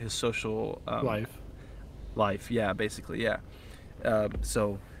life, yeah, basically, yeah.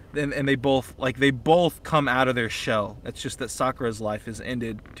 So and they both come out of their shell. It's just that Sakura's life is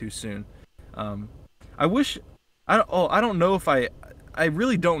ended too soon. I don't know if I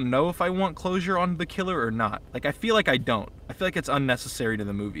really don't know if I want closure on the killer or not. Like, I feel like I don't. I feel like it's unnecessary to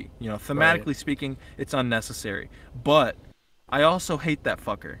the movie. You know, thematically speaking, it's unnecessary. But I also hate that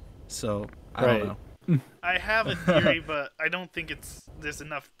fucker. So I don't know. I have a theory, but I don't think there's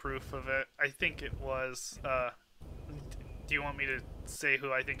enough proof of it. I think it was. Do you want me to say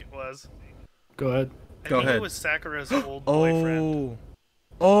who I think it was? Go ahead. I think it was Sakura's old boyfriend.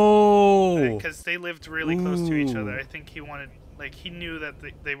 Because they lived really close to each other. I think he knew that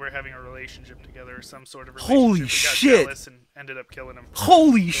they were having a relationship together, or some sort of relationship. Holy shit! Got jealous and ended up killing him.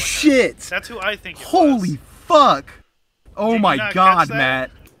 Holy shit! That's who I think it was. Holy fuck! Oh my god,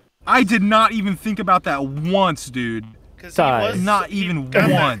 Matt. I did not even think about that once, dude. Not even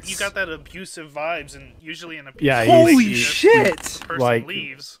once. You got that abusive vibes, and usually in abusive holy shit! The person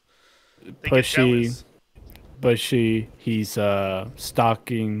leaves. They get jealous. He's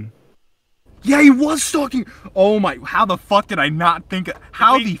stalking. Yeah, he was stalking. Oh my! How the fuck did I not think?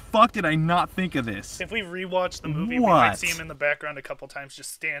 The fuck did I not think of this? If we rewatch the movie, we might see him in the background a couple times,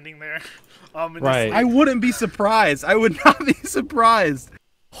 just standing there. Right. I wouldn't be surprised. I would not be surprised.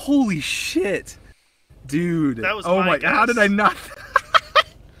 Holy shit, dude! That was oh my! guess. How did I not?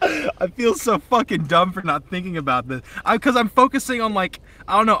 I feel so fucking dumb for not thinking about this. Because I'm focusing on like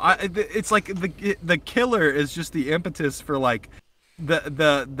I don't know. It's like the killer is just the impetus for like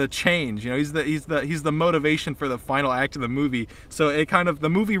the change. You know, he's the motivation for the final act of the movie. So it kind of the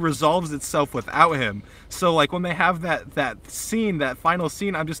movie resolves itself without him. So like when they have that scene, that final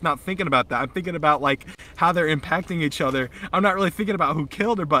scene, I'm just not thinking about that. I'm thinking about like how they're impacting each other. I'm not really thinking about who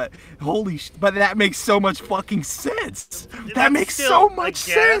killed her, but but that makes so much fucking sense. That makes so much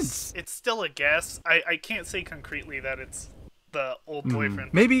sense. It's still a guess. I can't say concretely that it's the old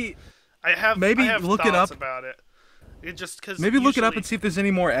boyfriend. Maybe I have look it up about it. It just cause maybe look it up and see if there's any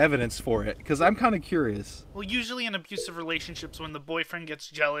more evidence for it, because I'm kind of curious. Well, usually in abusive relationships, when the boyfriend gets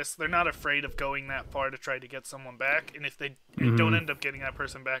jealous, they're not afraid of going that far to try to get someone back. And if they don't end up getting that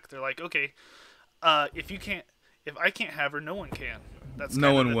person back, they're like, okay, if I can't have her, no one can. That's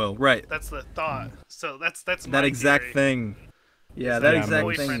no one will, right? That's the thought. So that's that exact theory. Thing. Yeah, that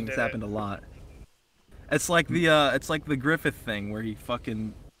exact thing has happened a lot. It's like the Griffith thing where he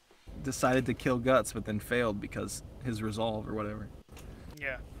fucking decided to kill Guts, but then failed because his resolve or whatever.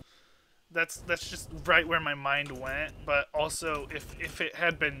 Yeah, that's just right where my mind went. But also, if it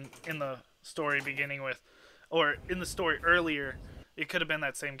had been in the story beginning with, or in the story earlier, it could have been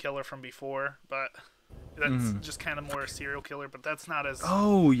that same killer from before. But that's just kind of more a serial killer. But that's not as.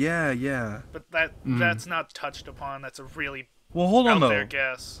 Oh yeah. But that's not touched upon. That's a really hold on out though. there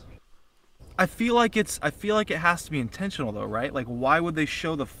guess. I feel like it has to be intentional though, right? Like, why would they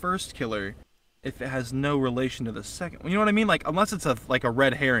show the first killer if it has no relation to the second? You know what I mean? Like, unless it's a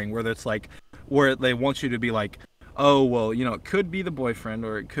red herring where it's like, where they want you to be like, oh well, you know, it could be the boyfriend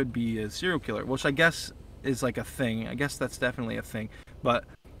or it could be a serial killer, which I guess is like a thing. I guess that's definitely a thing. But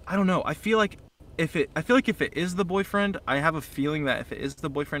I don't know. I feel like if it is the boyfriend, I have a feeling that if it is the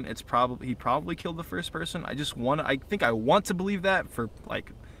boyfriend, he probably killed the first person. I think I want to believe that for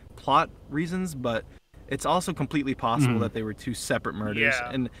like plot reasons, but it's also completely possible that they were two separate murders. Yeah.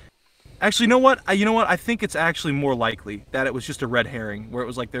 And actually, you know what? I think it's actually more likely that it was just a red herring, where it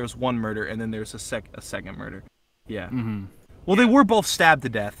was like there was one murder and then there's a second murder. Yeah. Well, they were both stabbed to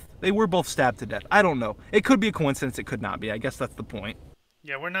death, They were both stabbed to death. I don't know. It could be a coincidence. It could not be. I guess that's the point.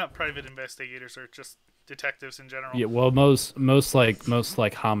 Yeah, we're not private investigators or just detectives in general. Yeah, well, most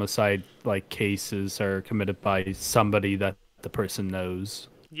homicide like cases are committed by somebody that the person knows.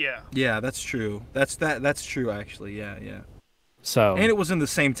 Yeah. Yeah, that's true. That's true actually. Yeah. So. And it was in the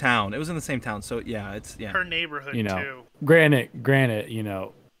same town. So yeah, it's her neighborhood too. Granted, you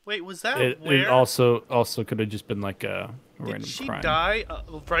know. Wait, was that it also could have just been like a random crime. Did she die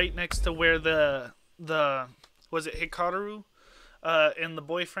right next to where the was it Hikaru and the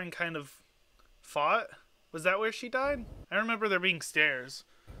boyfriend kind of fought? Was that where she died? I remember there being stairs.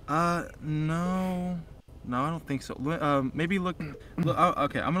 No, I don't think so. Maybe look.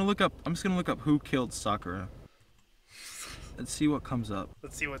 Okay, I'm just gonna look up who killed Sakura. Let's see what comes up.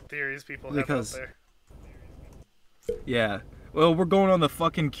 Let's see what theories people have out there. Yeah. Well, we're going on the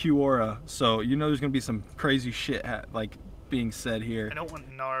fucking Kiora, so you know there's gonna be some crazy shit like being said here. I don't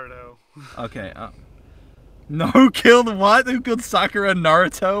want Naruto. Okay. No, who killed what? Who killed Sakura and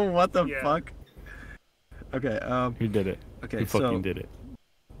Naruto? What the fuck? Okay. Who did it? Okay. Who fucking did it?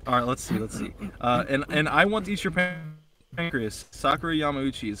 All right. Let's see. And I want to eat your pancreas. Sakura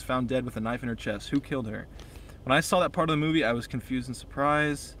Yamauchi is found dead with a knife in her chest. Who killed her? When I saw that part of the movie, I was confused and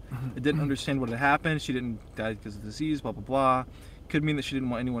surprised. I didn't understand what had happened. She didn't die because of disease, blah, blah, blah. Could mean that she didn't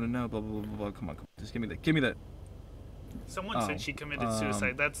want anyone to know, blah, blah, blah, blah. Come on. Just give me that. Someone said she committed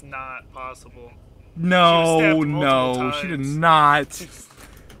suicide. That's not possible. No, she did not.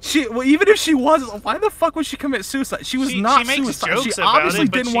 Even if she was, why the fuck would she commit suicide? She was not suicidal. She obviously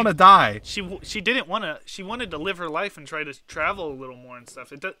didn't want to die. She didn't want to. She wanted to live her life and try to travel a little more and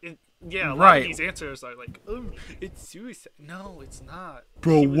stuff. A lot right. of these answers are like, oh, it's suicide. No, it's not.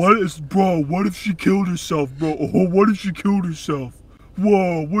 Bro, what if she killed herself, bro? Oh, what if she killed herself?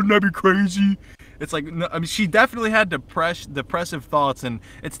 Whoa, wouldn't that be crazy? It's like, no, I mean, she definitely had depressive thoughts, and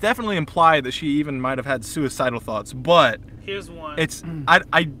it's definitely implied that she even might have had suicidal thoughts. But here's one. Here's one.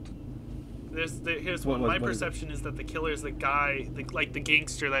 My perception is that the killer is the guy, like the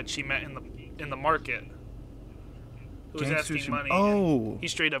gangster that she met in the market, who was asking money. Oh,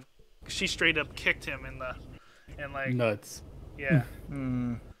 she straight up kicked him and like nuts. Yeah.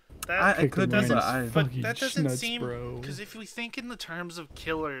 That doesn't seem, because if we think in the terms of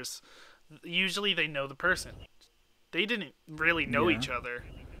killers, usually they know the person. They didn't really know each other.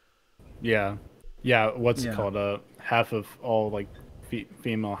 Yeah. What's it called? Half of all like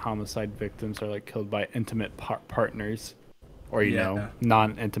female homicide victims are like killed by intimate partners, or you know,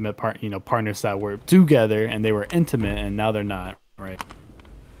 non-intimate partners that were together and they were intimate and now they're not. Right.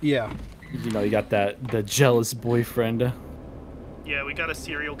 Yeah. You know, you got the jealous boyfriend. Yeah, we got a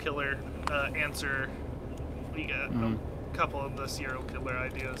serial killer answer. We got a couple of the serial killer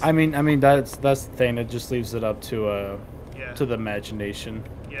ideas. I mean that's the thing. It just leaves it up to the imagination.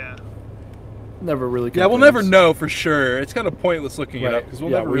 Yeah. Never really. Yeah, we'll never know for sure. It's kind of pointless looking it up because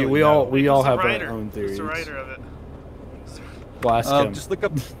we'll never really know. We all have our own theories. Who's the writer of it? Well, ask him. Just look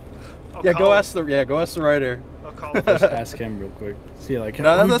up. Go ask the writer. I'll call him. Just ask him real quick. See who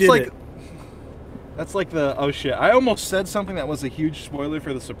that's did like. it. That's like the oh shit! I almost said something that was a huge spoiler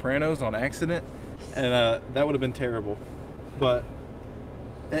for The Sopranos on accident, and that would have been terrible. But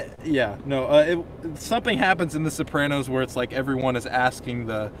something happens in The Sopranos where it's like everyone is asking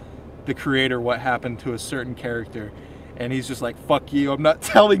the creator what happened to a certain character, and he's just like, "Fuck you! I'm not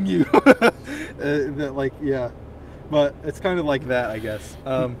telling you." But it's kind of like that, I guess.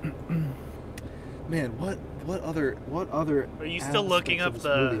 Man, what other? Are you still looking up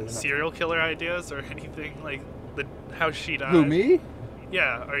the serial killer ideas or anything like how she died? Who, me?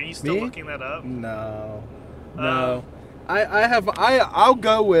 Yeah, are you still looking that up? No. I'll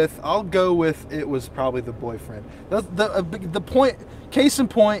go with it was probably the boyfriend. The point, case in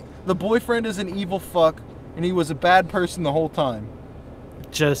point, the boyfriend is an evil fuck, and he was a bad person the whole time.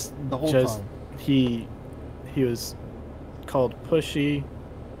 Just the whole time. He was called pushy.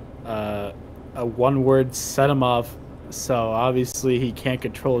 A one word set him off, so obviously he can't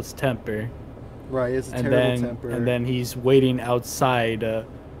control his temper. Right, it's a terrible temper. And then he's waiting outside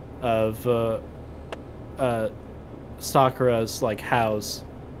of Sakura's like house.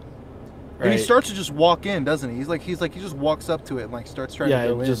 Right? And he starts to just walk in, doesn't he? He just walks up to it and like starts trying to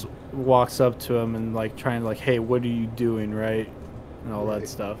go in. Yeah, just walks up to him and like trying to like, hey, what are you doing, right? And all that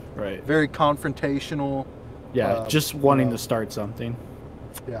stuff, right? Very confrontational. Yeah, just wanting to start something.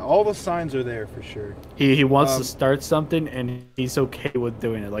 Yeah, all the signs are there for sure. He wants to start something, and he's okay with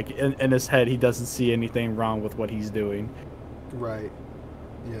doing it. Like in his head, he doesn't see anything wrong with what he's doing. Right.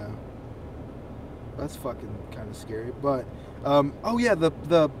 Yeah. That's fucking kind of scary. But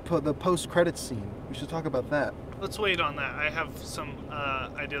the post credits scene. We should talk about that. let's wait on that. I have some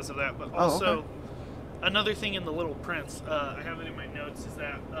ideas of that, but also okay. Another thing in The Little Prince, I have it in my notes, is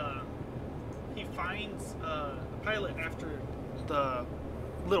that he finds the pilot after the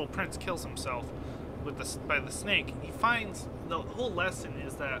Little Prince kills himself by the snake. He finds the whole lesson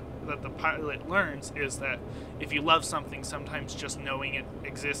is that the pilot learns is that if you love something, sometimes just knowing it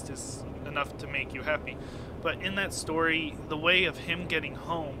exists is enough to make you happy. But in that story, the way of him getting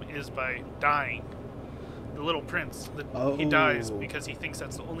home is by dying. The Little Prince, he dies because he thinks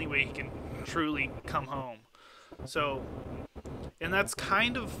that's the only way he can truly come home. So, and that's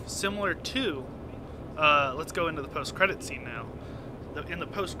kind of similar to, let's go into the post-credit scene now. In the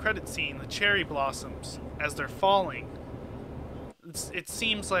post-credit scene, the cherry blossoms, as they're falling, it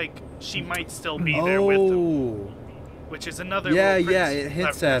seems like she might still be there with them. Which is another it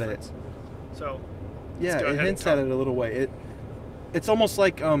hints at it. So, yeah, it hints at it a little way. It's almost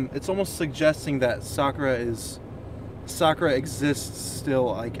like it's almost suggesting that Sakura exists still,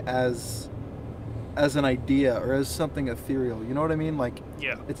 like as an idea or as something ethereal. You know what I mean? Like,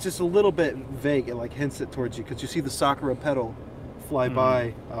 yeah, it's just a little bit vague. It like hints it towards you because you see the Sakura petal fly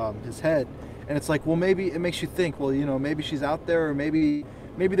by his head, and it's like, well, maybe it makes you think, well, you know, maybe she's out there, or maybe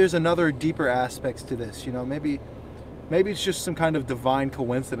there's another deeper aspects to this. You know, maybe it's just some kind of divine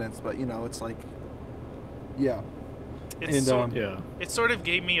coincidence. But you know, it's like, yeah. It sort of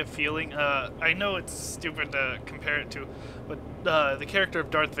gave me a feeling. I know it's stupid to compare it to, but the character of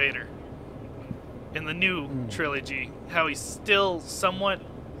Darth Vader in the new trilogy, how he's still somewhat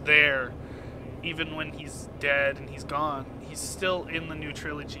there, even when he's dead and he's gone. He's still in the new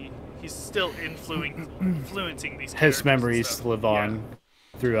trilogy. He's still influencing these characters. His memories live on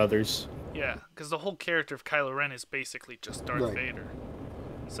through others. Yeah, because the whole character of Kylo Ren is basically just Darth Vader.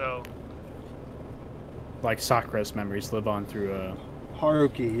 So, like Sakura's memories live on through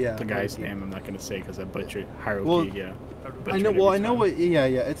Haruki, yeah. The guy's name I'm not going to say because I butchered. Haruki, yeah. I know. Well, I know what. Yeah.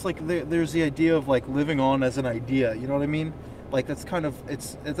 It's like there's the idea of like living on as an idea. You know what I mean? Like that's kind of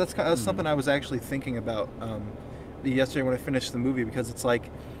that's something I was actually thinking about yesterday when I finished the movie, because it's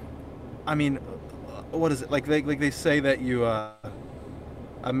like, I mean, what is it like? They say that you a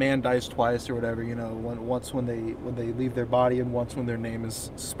man dies twice or whatever. You know, once when they leave their body and once when their name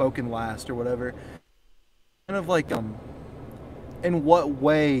is spoken last or whatever. Kind of like in what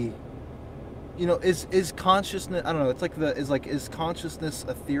way? You know, is consciousness? I don't know. It's like is consciousness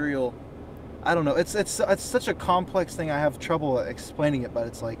ethereal? I don't know. It's such a complex thing. I have trouble explaining it, but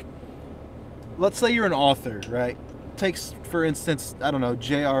it's like, let's say you're an author, right? Takes for instance, I don't know,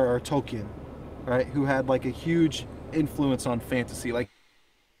 J.R.R. Tolkien, right? Who had like a huge influence on fantasy, like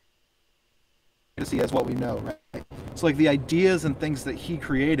fantasy as what we know, right? So like the ideas and things that he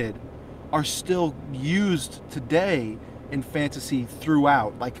created are still used today in fantasy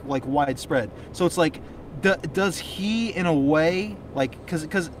throughout, like widespread. So it's like, does he in a way, like,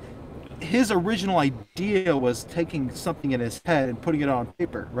 because his original idea was taking something in his head and putting it on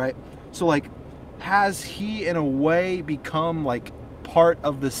paper, right? So like, has he in a way become like part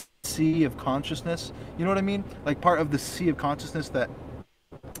of the sea of consciousness? You know what I mean? Like part of the sea of consciousness that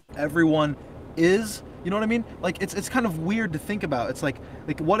everyone is. You know what I mean? Like it's kind of weird to think about. It's like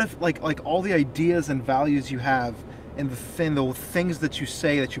what if like all the ideas and values you have and the things that you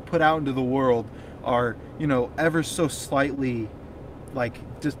say that you put out into the world are, you know, ever so slightly like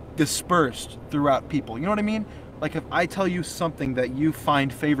just dispersed throughout people. You know what I mean? Like if I tell you something that you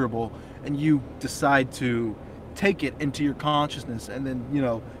find favorable and you decide to take it into your consciousness and then, you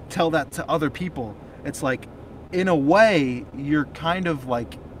know, tell that to other people, it's like in a way you're kind of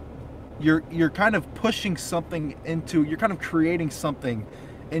like you're kind of pushing something into, you're kind of creating something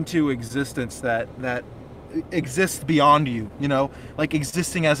into existence that exists beyond you, you know, like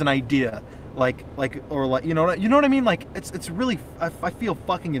existing as an idea, or you know what I mean? Like it's really, I feel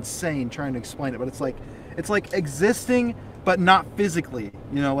fucking insane trying to explain it, but it's like existing but not physically,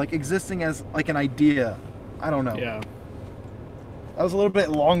 you know, like existing as like an idea. I don't know. Yeah. That was a little bit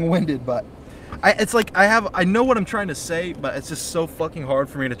long-winded, but I know what I'm trying to say, but it's just so fucking hard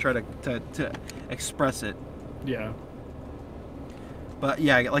for me to try to express it. Yeah. But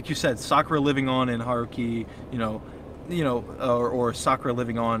yeah, like you said, Sakura living on in Haruki, or Sakura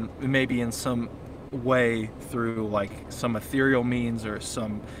living on maybe in some way through like some ethereal means or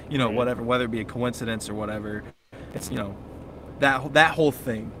some, you know, whatever, whether it be a coincidence or whatever. It's, you know, that whole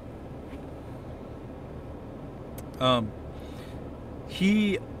thing.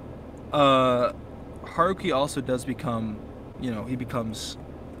 Haruki also does become, you know, he becomes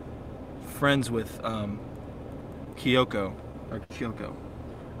friends with Kyoko.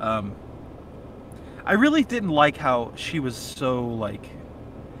 I really didn't like how she was so like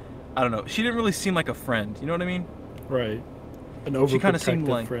I don't know. She didn't really seem like a friend. You know what I mean? Right. An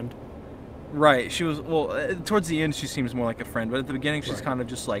overprotective friend. Right. She was, well, towards the end she seems more like a friend, but at the beginning she's kind of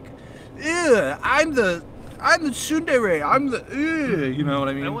just like, "Ew, I'm the tsundere. I'm the you know what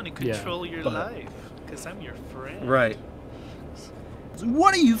I mean? I want to control your life because I'm your friend." Right. So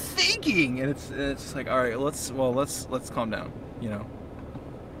what are you thinking? And it's just like, all right, let's calm down, you know.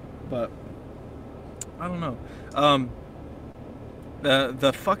 But I don't know.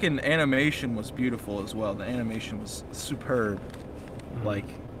 The fucking animation was beautiful as well. The animation was superb, like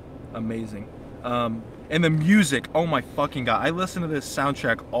amazing. And the music, oh my fucking god! I listen to this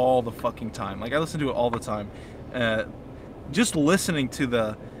soundtrack all the fucking time. Like I listen to it all the time. Just listening to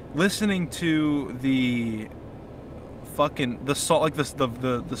the fucking the song, like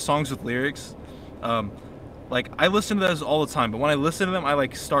the songs with lyrics. Like I listen to those all the time, but when I listen to them, I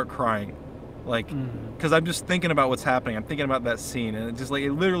like start crying. Like, because I'm just thinking about what's happening. I'm thinking about that scene, and it just like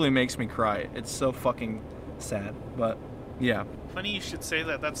it literally makes me cry. It's so fucking sad, but yeah. Funny you should say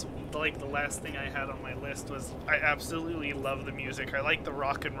that. That's like the last thing I had on my list was I absolutely love the music. I like the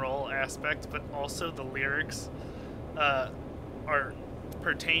rock and roll aspect, but also the lyrics are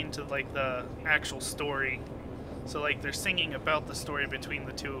pertain to like the actual story. So like they're singing about the story between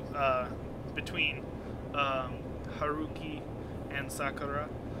the two, between Haruki and Sakura.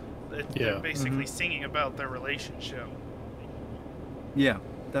 They're basically singing about their relationship. Yeah,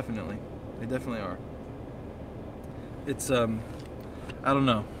 definitely. They definitely are. It's I don't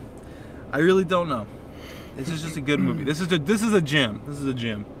know. I really don't know. This is just a good movie. This is a gem. This is a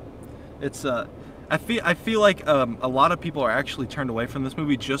gem. It's I feel like a lot of people are actually turned away from this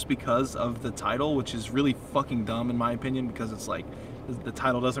movie just because of the title, which is really fucking dumb in my opinion, because it's like the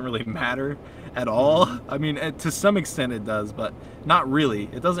title doesn't really matter at all. I mean, to some extent it does, but not really.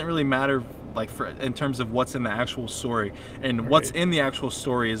 It doesn't really matter like in terms of what's in the actual story, and what's in the actual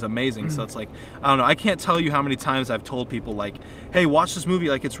story is amazing. So it's like, I don't know, I can't tell you how many times I've told people like, hey, watch this movie,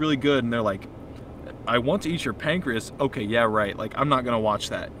 like it's really good, and they're like, I want to eat your pancreas. Okay, yeah, right, like I'm not gonna watch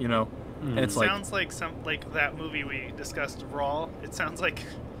that, you know. And it's sounds like that movie we discussed, Raw. It sounds like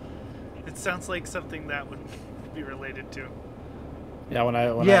something that would be related to. Yeah, when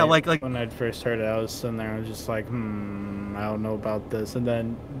I first heard it, I was sitting there, I was just like, I don't know about this. And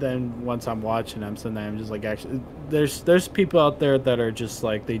then once I'm watching, I'm sitting there, I'm just like, actually, there's people out there that are just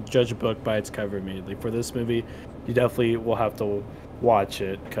like, they judge a book by its cover immediately. For this movie, you definitely will have to watch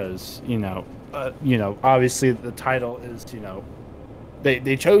it because, obviously the title is,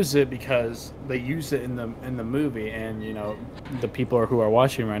 they chose it because they use it in the movie, and the people who are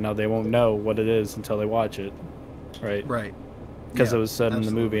watching right now, they won't know what it is until they watch it, right? Because it was said in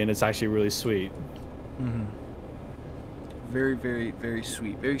the movie, and it's actually really sweet. Very, very, very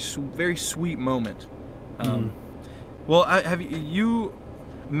sweet. Very sweet moment. Well, have you,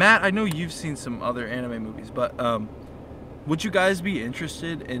 Matt? I know you've seen some other anime movies, but would you guys be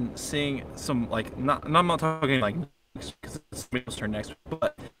interested in seeing some like I'm not talking like because it's turn next,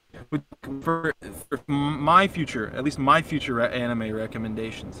 but for my future, at least my future anime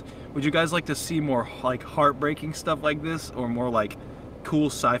recommendations, would you guys like to see more like heartbreaking stuff like this, or more like cool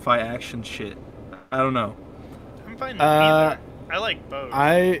sci-fi action shit? I don't know. I'm fine with either. I like both.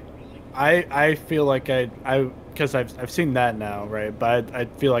 I feel like because I've seen that now, right? But I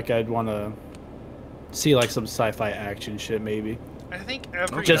feel like I'd want to see like some sci-fi action shit maybe. I think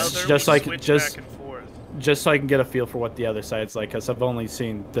every just other like switch just back and forth. Just so I can get a feel for what the other side's like, because I've only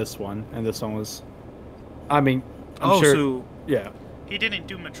seen this one, and this one was, I'm sure. So yeah. He didn't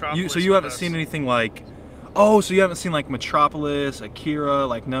do Metropolis. So you haven't seen anything like, so you haven't seen like Metropolis, Akira,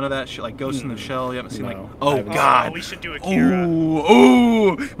 like none of that shit, like Ghost in the Shell. You haven't seen God. We should do Akira.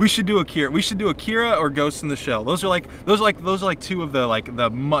 We should do Akira. We should do Akira or Ghost in the Shell. Those are like two of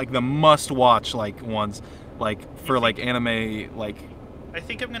the must watch like ones, like for like anime like. I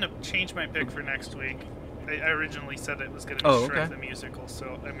think I'm gonna change my pick for next week. I originally said it was gonna be Shrek the musical,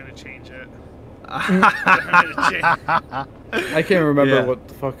 so I'm gonna change it. I can't remember what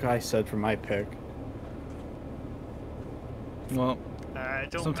the fuck I said for my pick. Well, I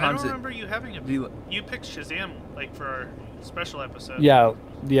don't remember you having a. You picked Shazam like for our special episode. Yeah.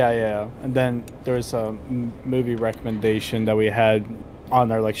 And then there was a movie recommendation that we had on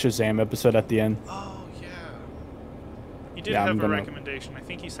our like Shazam episode at the end. Oh yeah. You did have a recommendation. I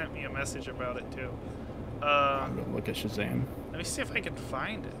think you sent me a message about it too. I'm gonna look at Shazam. Let me see if I can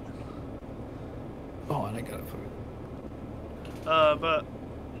find it. Oh, and I got it. But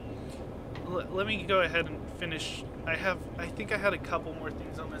let me go ahead and finish. I think I had a couple more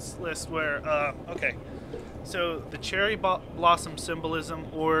things on this list where, okay. So the cherry blossom symbolism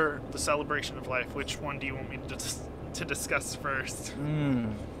or the celebration of life, which one do you want me to discuss first?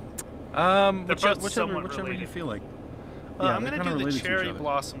 Whichever you feel like. I'm going to do the cherry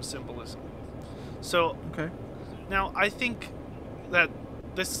blossom symbolism. So, okay. Now, I think that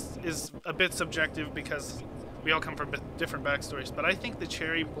this is a bit subjective because we all come from different backstories, but I think the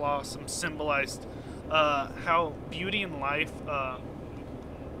cherry blossom symbolized how beauty in life, I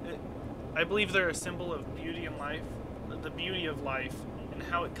believe they're a symbol of beauty in life, the beauty of life, and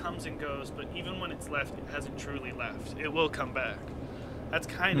how it comes and goes, but even when it's left, it hasn't truly left. It will come back. That's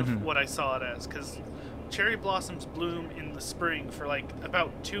kind of what I saw it as, because cherry blossoms bloom in the spring for like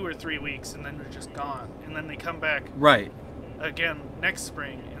about 2 or 3 weeks, and then they're just gone. And then they come back again next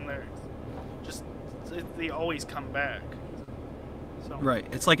spring, and they always come back. So. Right.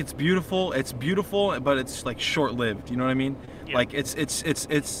 It's like it's beautiful, but it's like short-lived. You know what I mean? Yeah. Like it's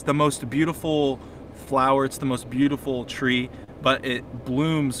the most beautiful flower. It's the most beautiful tree, but it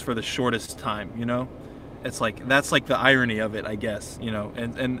blooms for the shortest time. You know? It's like that's like the irony of it, I guess, you know.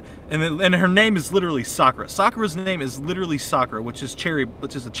 And her name is literally Sakura. Sakura's name is literally Sakura, which is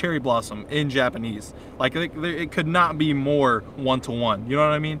a cherry blossom in Japanese. Like it could not be more one-to-one. You know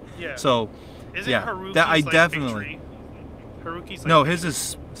what I mean? Yeah. So, Haruki's that I like definitely. Haruki's like no, his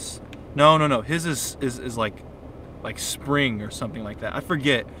is no. His is like spring or something like that. I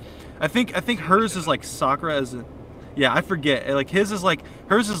forget. I think hers is like Sakura as a. Yeah, I forget. Like hers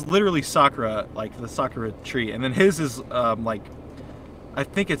is literally Sakura, like the Sakura tree, and then his is like, I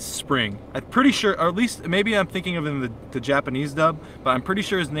think it's spring. I'm pretty sure, or at least maybe I'm thinking of it in the Japanese dub, but I'm pretty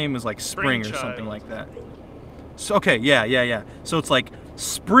sure his name is like spring or something like that. So okay, yeah. So it's like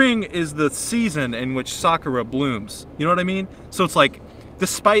spring is the season in which Sakura blooms. You know what I mean? So it's like,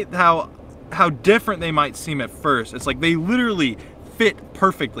 despite how different they might seem at first, it's like they literally fit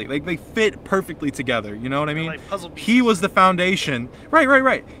perfectly. Like they fit perfectly together. You know what I mean? Like puzzle pieces. He was the foundation.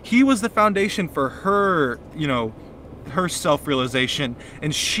 Right. He was the foundation for her, you know, her self-realization,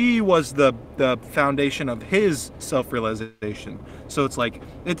 and she was the foundation of his self-realization. So it's like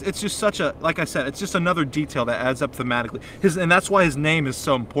it's just such a, like I said, it's just another detail that adds up thematically. And that's why his name is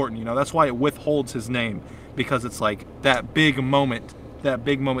so important. You know, that's why it withholds his name, because it's like that big moment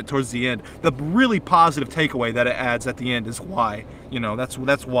towards the end. The really positive takeaway that it adds at the end is why, you know, that's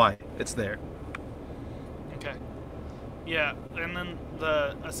why it's there. Okay. Yeah, and then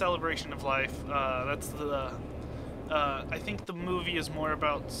a celebration of life. That's the. I think the movie is more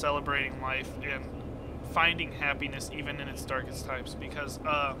about celebrating life and finding happiness even in its darkest times. Because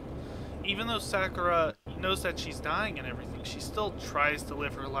even though Sakura knows that she's dying and everything, she still tries to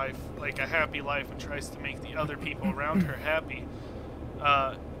live her life like a happy life and tries to make the other people around her happy.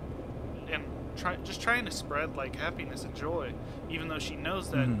 And trying to spread like happiness and joy, even though she knows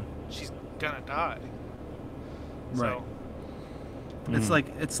that she's gonna die. Right. So,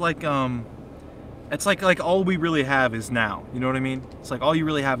 it's like all we really have is now. You know what I mean? It's like all you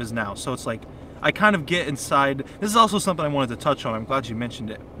really have is now. So it's like I kind of get inside. This is also something I wanted to touch on. I'm glad you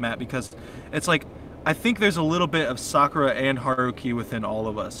mentioned it, Matt, because it's like I think there's a little bit of Sakura and Haruki within all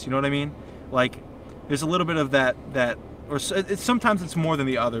of us. You know what I mean? Like there's a little bit of that. Or sometimes it's more than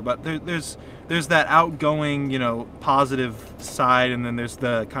the other, but there's that outgoing, you know, positive side, and then there's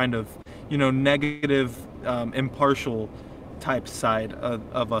the kind of, you know, negative, impartial type side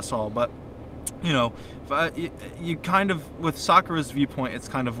of us all. But, you know, you kind of, with Sakura's viewpoint, it's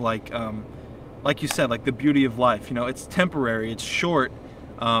kind of like you said, like the beauty of life. You know, it's temporary, it's short,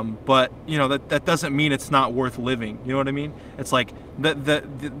 but you know that doesn't mean it's not worth living. You know what I mean? It's like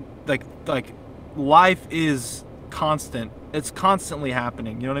like life is constant. It's constantly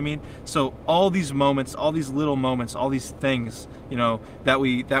happening. You know what I mean? So all these moments, all these little moments, all these things, you know, that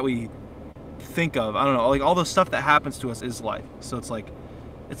we think of, I don't know, like all the stuff that happens to us is life. So it's like,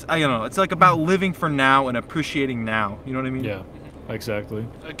 I don't know, it's like about living for now and appreciating now. You know what I mean? Yeah, exactly.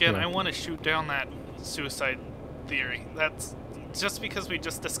 Again, I want to shoot down that suicide theory. That's just because we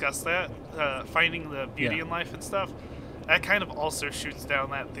just discussed that, finding the beauty in life and stuff. That kind of also shoots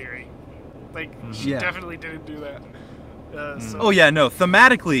down that theory. Like, she definitely didn't do that. So. Oh yeah, no.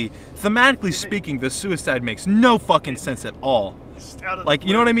 Thematically speaking, the suicide makes no fucking sense at all. Like,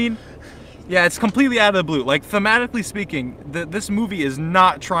 you know what I mean? Yeah, it's completely out of the blue. Like, thematically speaking, this movie is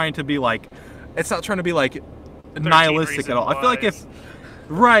not trying to be like, it's not trying to be like nihilistic at all. I feel like if,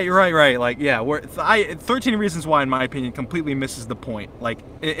 right. Like, yeah, 13 Reasons Why, in my opinion, completely misses the point. Like,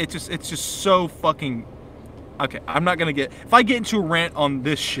 it's just so fucking. Okay, I'm not gonna if I get into a rant on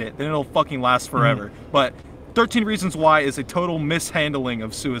this shit, then it'll fucking last forever. But 13 Reasons Why is a total mishandling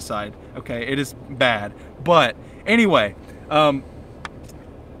of suicide. Okay, it is bad. But anyway,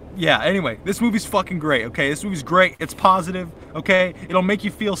 anyway, this movie's fucking great. Okay, this movie's great. It's positive. Okay, it'll make you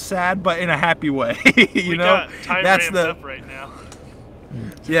feel sad, but in a happy way. You know, that's the. Up right now.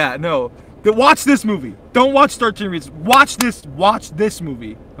 Yeah, no. Watch this movie. Don't watch 13 Reasons. Watch this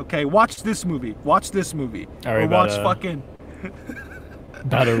movie. Okay, watch this movie. Watch this movie. Or watch fucking.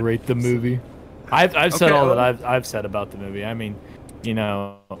 About to rate the movie. I've said all that I've said about the movie. I mean, you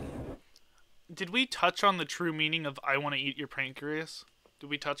know. Did we touch on the true meaning of "I want to eat your pancreas"? Did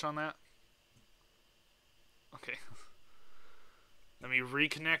we touch on that? Okay. Let me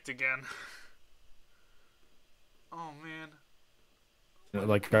reconnect again. Oh man.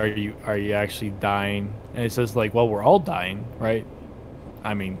 Like, are you actually dying? And it says like, well, we're all dying, right?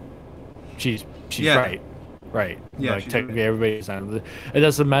 I mean, she's right. Right. Yeah. Like technically everybody's dying. It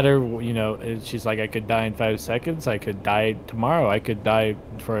doesn't matter, you know. She's like, I could die in 5 seconds. I could die tomorrow. I could die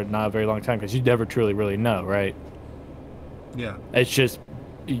for not a very long time because you never truly really know, right? Yeah. It's just,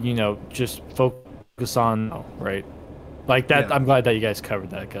 you know, just focus on, right? Like that. Yeah. I'm glad that you guys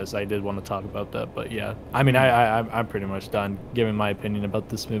covered that because I did want to talk about that. But yeah, I mean, I'm pretty much done giving my opinion about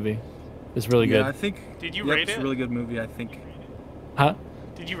this movie. It's really good. Yeah, I think. Did you rate it? It's a really good movie, I think. Huh?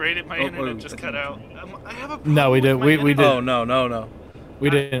 Did you rate it? My internet just cut out. I have a problem. No, we didn't. We didn't. Oh no. We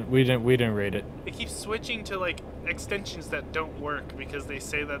didn't rate it. It keeps switching to like extensions that don't work because they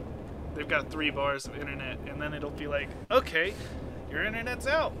say that they've got 3 bars of internet, and then it'll be like, okay, your internet's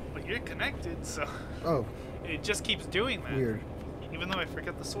out, but you're connected, so. Oh. It just keeps doing that. Weird. Even though I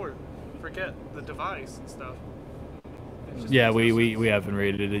forget the device and stuff. Yeah, we haven't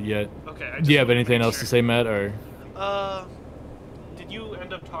rated it yet. Okay. Do you have anything else to say, Matt, or? Did you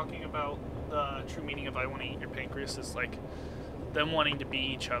end up talking about the true meaning of "I want to eat your pancreas" is like them wanting to be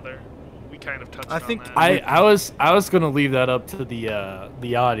each other? We kind of touched on that. I was gonna leave that up to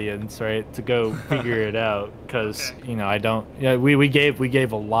the audience, right, to go figure it out, because you know I don't. Yeah, we gave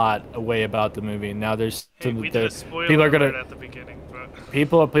a lot away about the movie. Now there's people are gonna at the beginning, but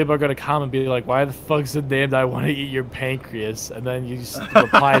people are gonna come and be like, why the fuck's it named "I want to eat your pancreas"? And then you just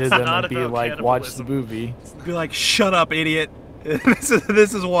reply to them and be like, watch the movie. Be like, shut up, idiot. this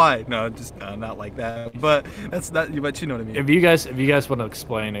is why. No, just not like that. But that's not. But you know what I mean. If you guys want to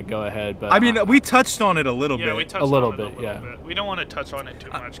explain it, go ahead. But I mean, we touched on it a little bit. Yeah, we touched a little on it bit. a little bit. We don't want to touch on it too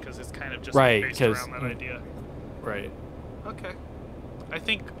much because it's kind of just based around that idea. Right. Okay. I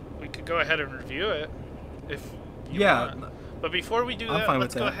think we could go ahead and review it if you want. But before we do that,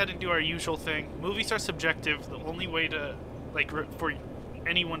 let's go ahead and do our usual thing. Movies are subjective. The only way to for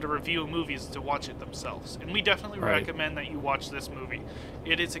anyone to review a movie is to watch it themselves, and we definitely recommend that you watch this movie.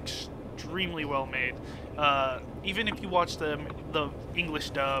 It is extremely well made. Even if you watch the English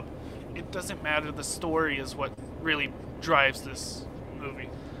dub, it doesn't matter. The story is what really drives this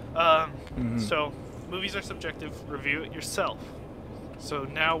movie. So movies are subjective. Review it yourself. So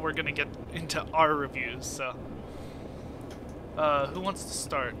now we're gonna get into our reviews. So who wants to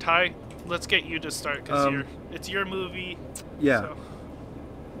start? Ty, let's get you to start because it's your movie. Yeah. So.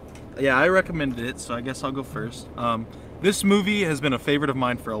 Yeah, I recommended it, so I guess I'll go first. This movie has been a favorite of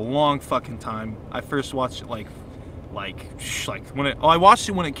mine for a long fucking time. I first watched it like when I watched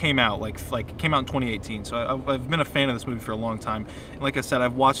it when it came out, like it came out in 2018. So I've been a fan of this movie for a long time. And like I said,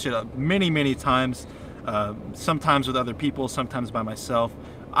 I've watched it many times. Sometimes with other people, sometimes by myself.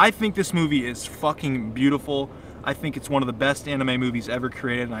 I think this movie is fucking beautiful. I think it's one of the best anime movies ever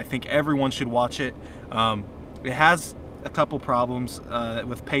created, and I think everyone should watch it. It has a couple problems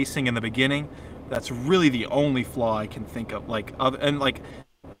with pacing in the beginning. That's really the only flaw I can think of.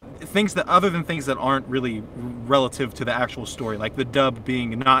 Things that aren't really relative to the actual story, like the dub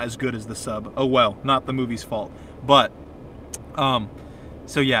being not as good as the sub. Oh well, not the movie's fault. But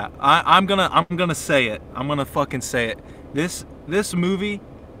so yeah, I'm gonna say it. I'm gonna fucking say it. This movie,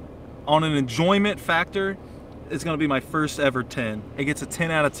 on an enjoyment factor, is gonna be my first ever 10. It gets a 10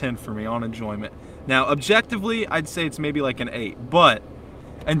 out of 10 for me on enjoyment. Now, objectively, I'd say it's maybe like an 8, but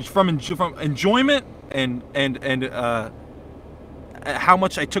from enjoyment and how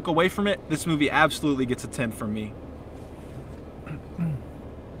much I took away from it, this movie absolutely gets a 10 from me.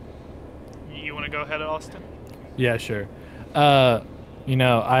 You want to go ahead, Austin? Yeah, sure. You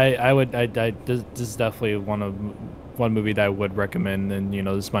know, this is definitely one movie that I would recommend, and you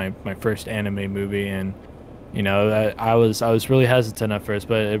know, this is my first anime movie, and you know, I was really hesitant at first,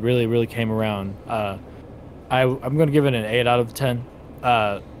 but it really came around. I'm gonna give it an 8 out of 10,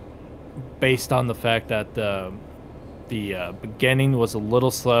 based on the fact that the beginning was a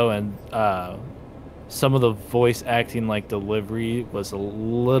little slow, and some of the voice acting, like delivery, was a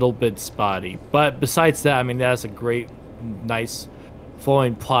little bit spotty. But besides that, I mean, that's a great, nice,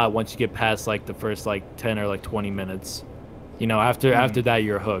 flowing plot once you get past like the first 10 or 20 minutes. You know, after that,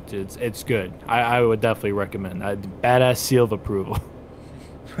 you're hooked. It's good. I would definitely recommend. Badass seal of approval.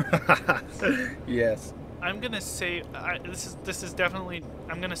 Yes. I'm gonna say this is definitely.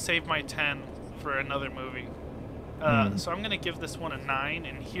 I'm gonna save my 10 for another movie. So I'm gonna give this one a 9,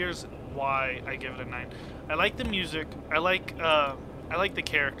 and here's why I give it a 9. I like the music. I like the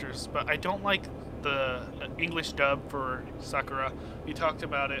characters, but I don't like the English dub for Sakura. We talked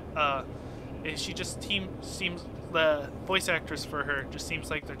about it. She just seems the voice actress for her just seems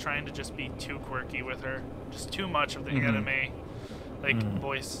like they're trying to just be too quirky with her, just too much of the anime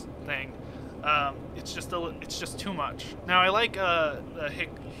voice thing. It's just too much. Now I like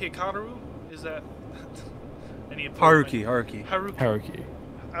Hikaru. Is that Haruki.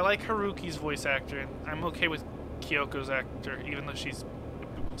 I like Haruki's voice actor, and I'm okay with Kyoko's actor, even though she's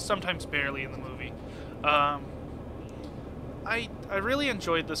sometimes barely in the movie. I really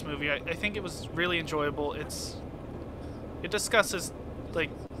enjoyed this movie. I think it was really enjoyable. It discusses, like,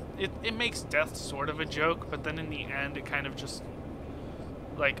 it makes death sort of a joke, but then in the end it kind of just,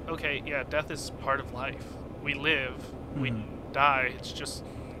 like, okay, yeah, death is part of life. We live, we die. It's just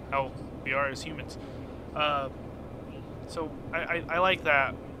how we are as humans. So I like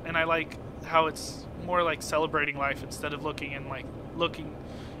that, and I like how it's more like celebrating life instead of looking.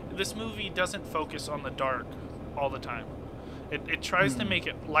 This movie doesn't focus on the dark all the time. It tries to make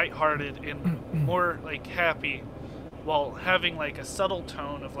it lighthearted and more like happy, while having like a subtle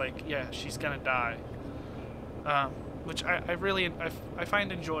tone of like, yeah, she's gonna die, which I really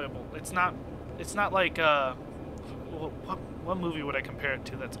find enjoyable. It's not like what movie would I compare it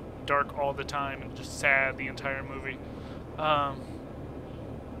to that's dark all the time and just sad the entire movie? I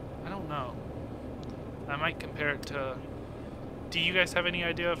don't know. I might compare it to. Do you guys have any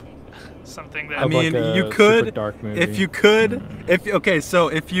idea of something that? I mean, like you could, dark movie. if you could, so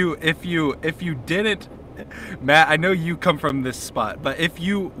if you didn't, Matt, I know you come from this spot, but if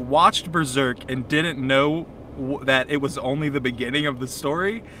you watched Berserk and didn't know that it was only the beginning of the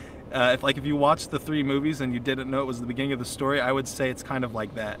story, if you watched the 3 movies and you didn't know it was the beginning of the story, I would say it's kind of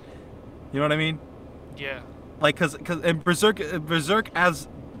like that. You know what I mean? Yeah. Like, cause in Berserk as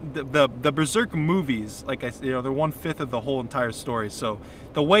the Berserk movies, like they're 1/5 of the whole entire story. So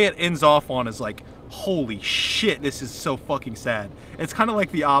the way it ends off on is like, holy shit, this is so fucking sad. It's kind of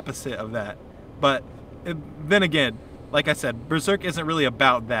like the opposite of that. But then again, like I said, Berserk isn't really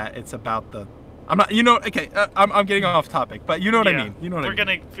about that. It's about the. I'm not. You know. Okay. I'm getting off topic, but you know what I mean. You know what I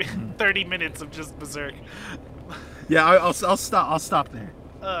mean. We're gonna 30 minutes of just Berserk. Yeah. I'll stop. I'll stop there.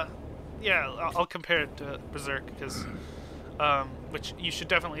 Yeah, I'll compare it to Berserk because, which you should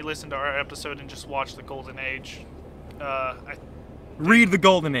definitely listen to our episode and just watch the Golden Age. Read the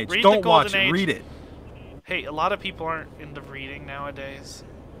Golden Age. Don't watch it. Read it. Hey, a lot of people aren't into reading nowadays.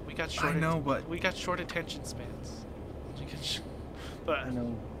 We got short. I know, but we got short attention spans. But I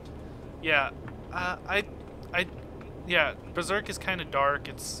know. Yeah, yeah. Berserk is kind of dark.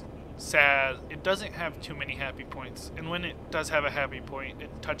 It's sad. It doesn't have too many happy points, and when it does have a happy point, it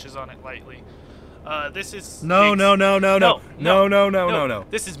touches on it lightly. This is no.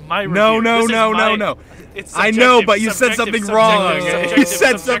 This is my review. No. It's I know, but you said something wrong. You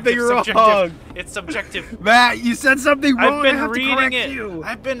said something wrong. It's subjective. Matt, you said something wrong. I've been reading it.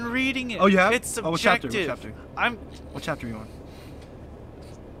 I've been reading it. Oh, you have? It's subjective. What chapter? What chapter are you on?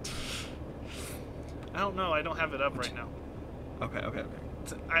 I don't know. I don't have it up right now. Okay.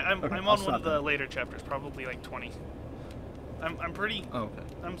 I'm on one of the later chapters, probably like 20. I'm pretty. Oh, okay.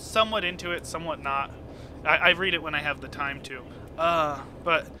 I'm somewhat into it, somewhat not. I read it when I have the time to.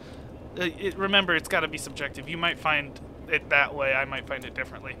 But remember, it's got to be subjective. You might find it that way. I might find it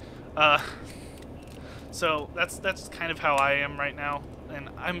differently. So that's kind of how I am right now, and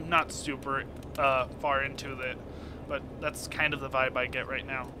I'm not super far into it, but that's kind of the vibe I get right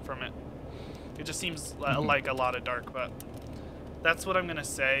now from it. It just seems like a lot of dark, but that's what I'm going to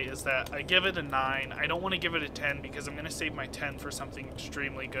say, is that I give it a 9. I don't want to give it a 10 because I'm going to save my 10 for something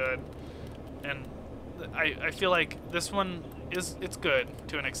extremely good. And I feel like this one it's good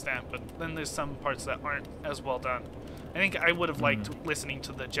to an extent, but then there's some parts that aren't as well done. I think I would have liked listening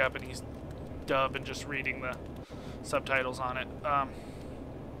to the Japanese dub and just reading the subtitles on it.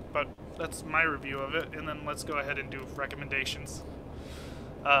 But that's my review of it, and then let's go ahead and do recommendations.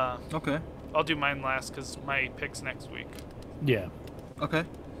 Okay. I'll do mine last because my pick's next week. Yeah. Okay.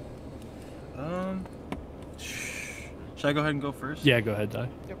 Should I go ahead and go first? Yeah, go ahead, Ty.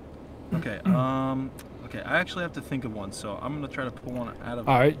 Yep. Okay. Okay. I actually have to think of one, so I'm gonna try to pull one out of.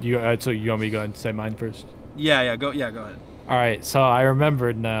 All right. So you want me to go ahead and say mine first? Yeah. Go ahead. All right. So I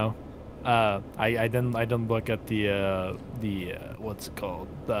remembered now. I didn't look at the what's it called,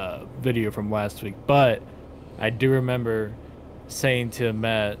 the video from last week, but I do remember saying to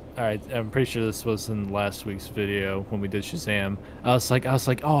Matt, all right, I'm pretty sure this was in last week's video when we did Shazam. I was like,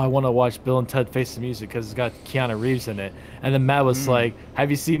 oh, I want to watch Bill and Ted Face the Music because it's got Keanu Reeves in it. And then Matt was like, have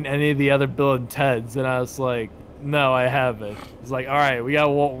you seen any of the other Bill and Teds? And I was like, no, I haven't. He's like, all right, we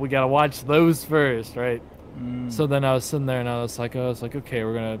gotta watch those first, right? So then I was sitting there and I was like, okay,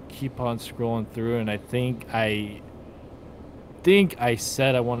 we're gonna keep on scrolling through, and I think I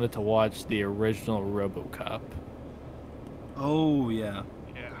said I wanted to watch the original RoboCop. Oh yeah.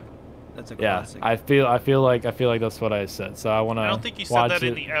 Yeah. That's a classic. I feel like that's what I said. So I want to. I don't think you said that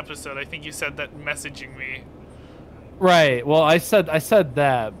in the episode. I think you said that messaging me. Right. Well, I said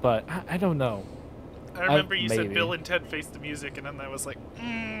that, but I don't know. I remember you said Bill and Ted Face the Music, and then I was like,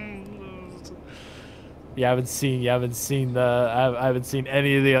 You haven't seen I haven't seen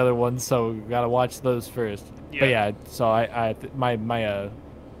any of the other ones, so we gotta watch those first. Yeah. But yeah, so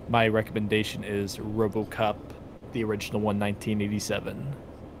my recommendation is RoboCop, the original one, 1987.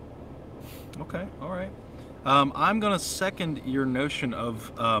 Okay, all right. I'm gonna second your notion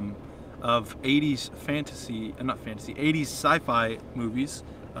of 80s fantasy, not fantasy, 80s sci-fi movies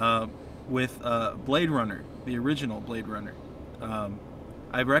with Blade Runner, the original Blade Runner.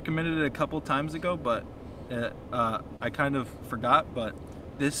 I recommended it a couple times ago, but I kind of forgot. But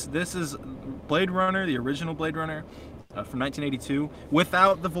this is Blade Runner, the original Blade Runner from 1982.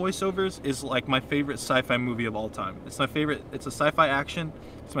 Without the voiceovers, is like my favorite sci-fi movie of all time. It's my favorite. It's a sci-fi action.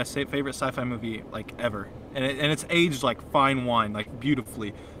 It's my favorite sci-fi movie like ever, and it's aged like fine wine, like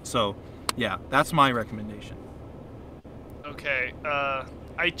beautifully. So, yeah, that's my recommendation. Okay,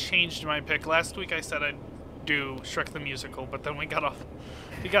 I changed my pick. Last week I said I'd do Shrek the Musical, but then we got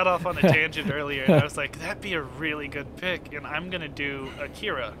off on a tangent earlier, and I was like, that'd be a really good pick, and I'm gonna do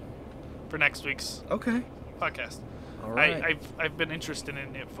Akira for next week's podcast. All right. I've been interested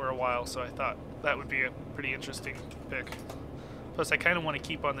in it for a while, so I thought that would be a pretty interesting pick. Plus, I kind of want to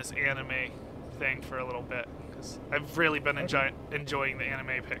keep on this anime thing for a little bit, because I've really been enjoying the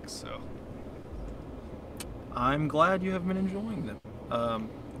anime picks, so. I'm glad you have been enjoying them.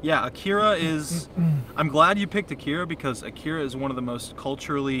 Yeah, Akira is... I'm glad you picked Akira, because Akira is one of the most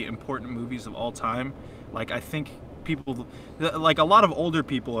culturally important movies of all time. Like, I think people... Like, a lot of older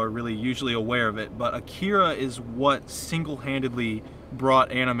people are really usually aware of it, but Akira is what single-handedly brought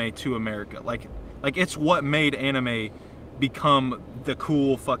anime to America. Like it's what made anime become the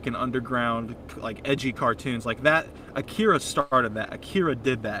cool fucking underground, like, edgy cartoons. Like, that... Akira started that. Akira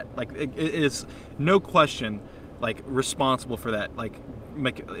did that. Like, it is no question, like, responsible for that. Like,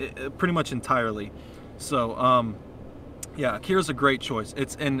 pretty much entirely. So yeah, Akira's a great choice.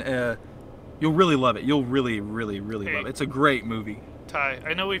 It's you'll really love it. You'll really love it. It's a great movie. Ty,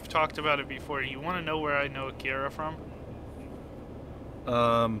 I know we've talked about it before. You want to know where I know Akira from?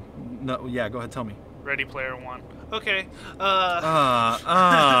 No, yeah, go ahead, tell me. Ready Player One. Okay. No,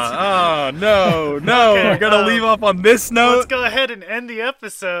 okay, we're gonna leave off on this note. Let's go ahead and end the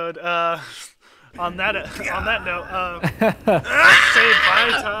episode. On that note, say bye,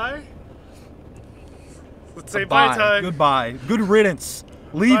 Ty. Let's say bye, Ty. Goodbye. Good riddance.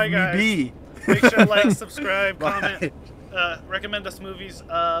 Leave bye, me be. Make sure to like, subscribe, comment, recommend us movies.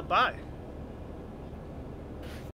 Bye.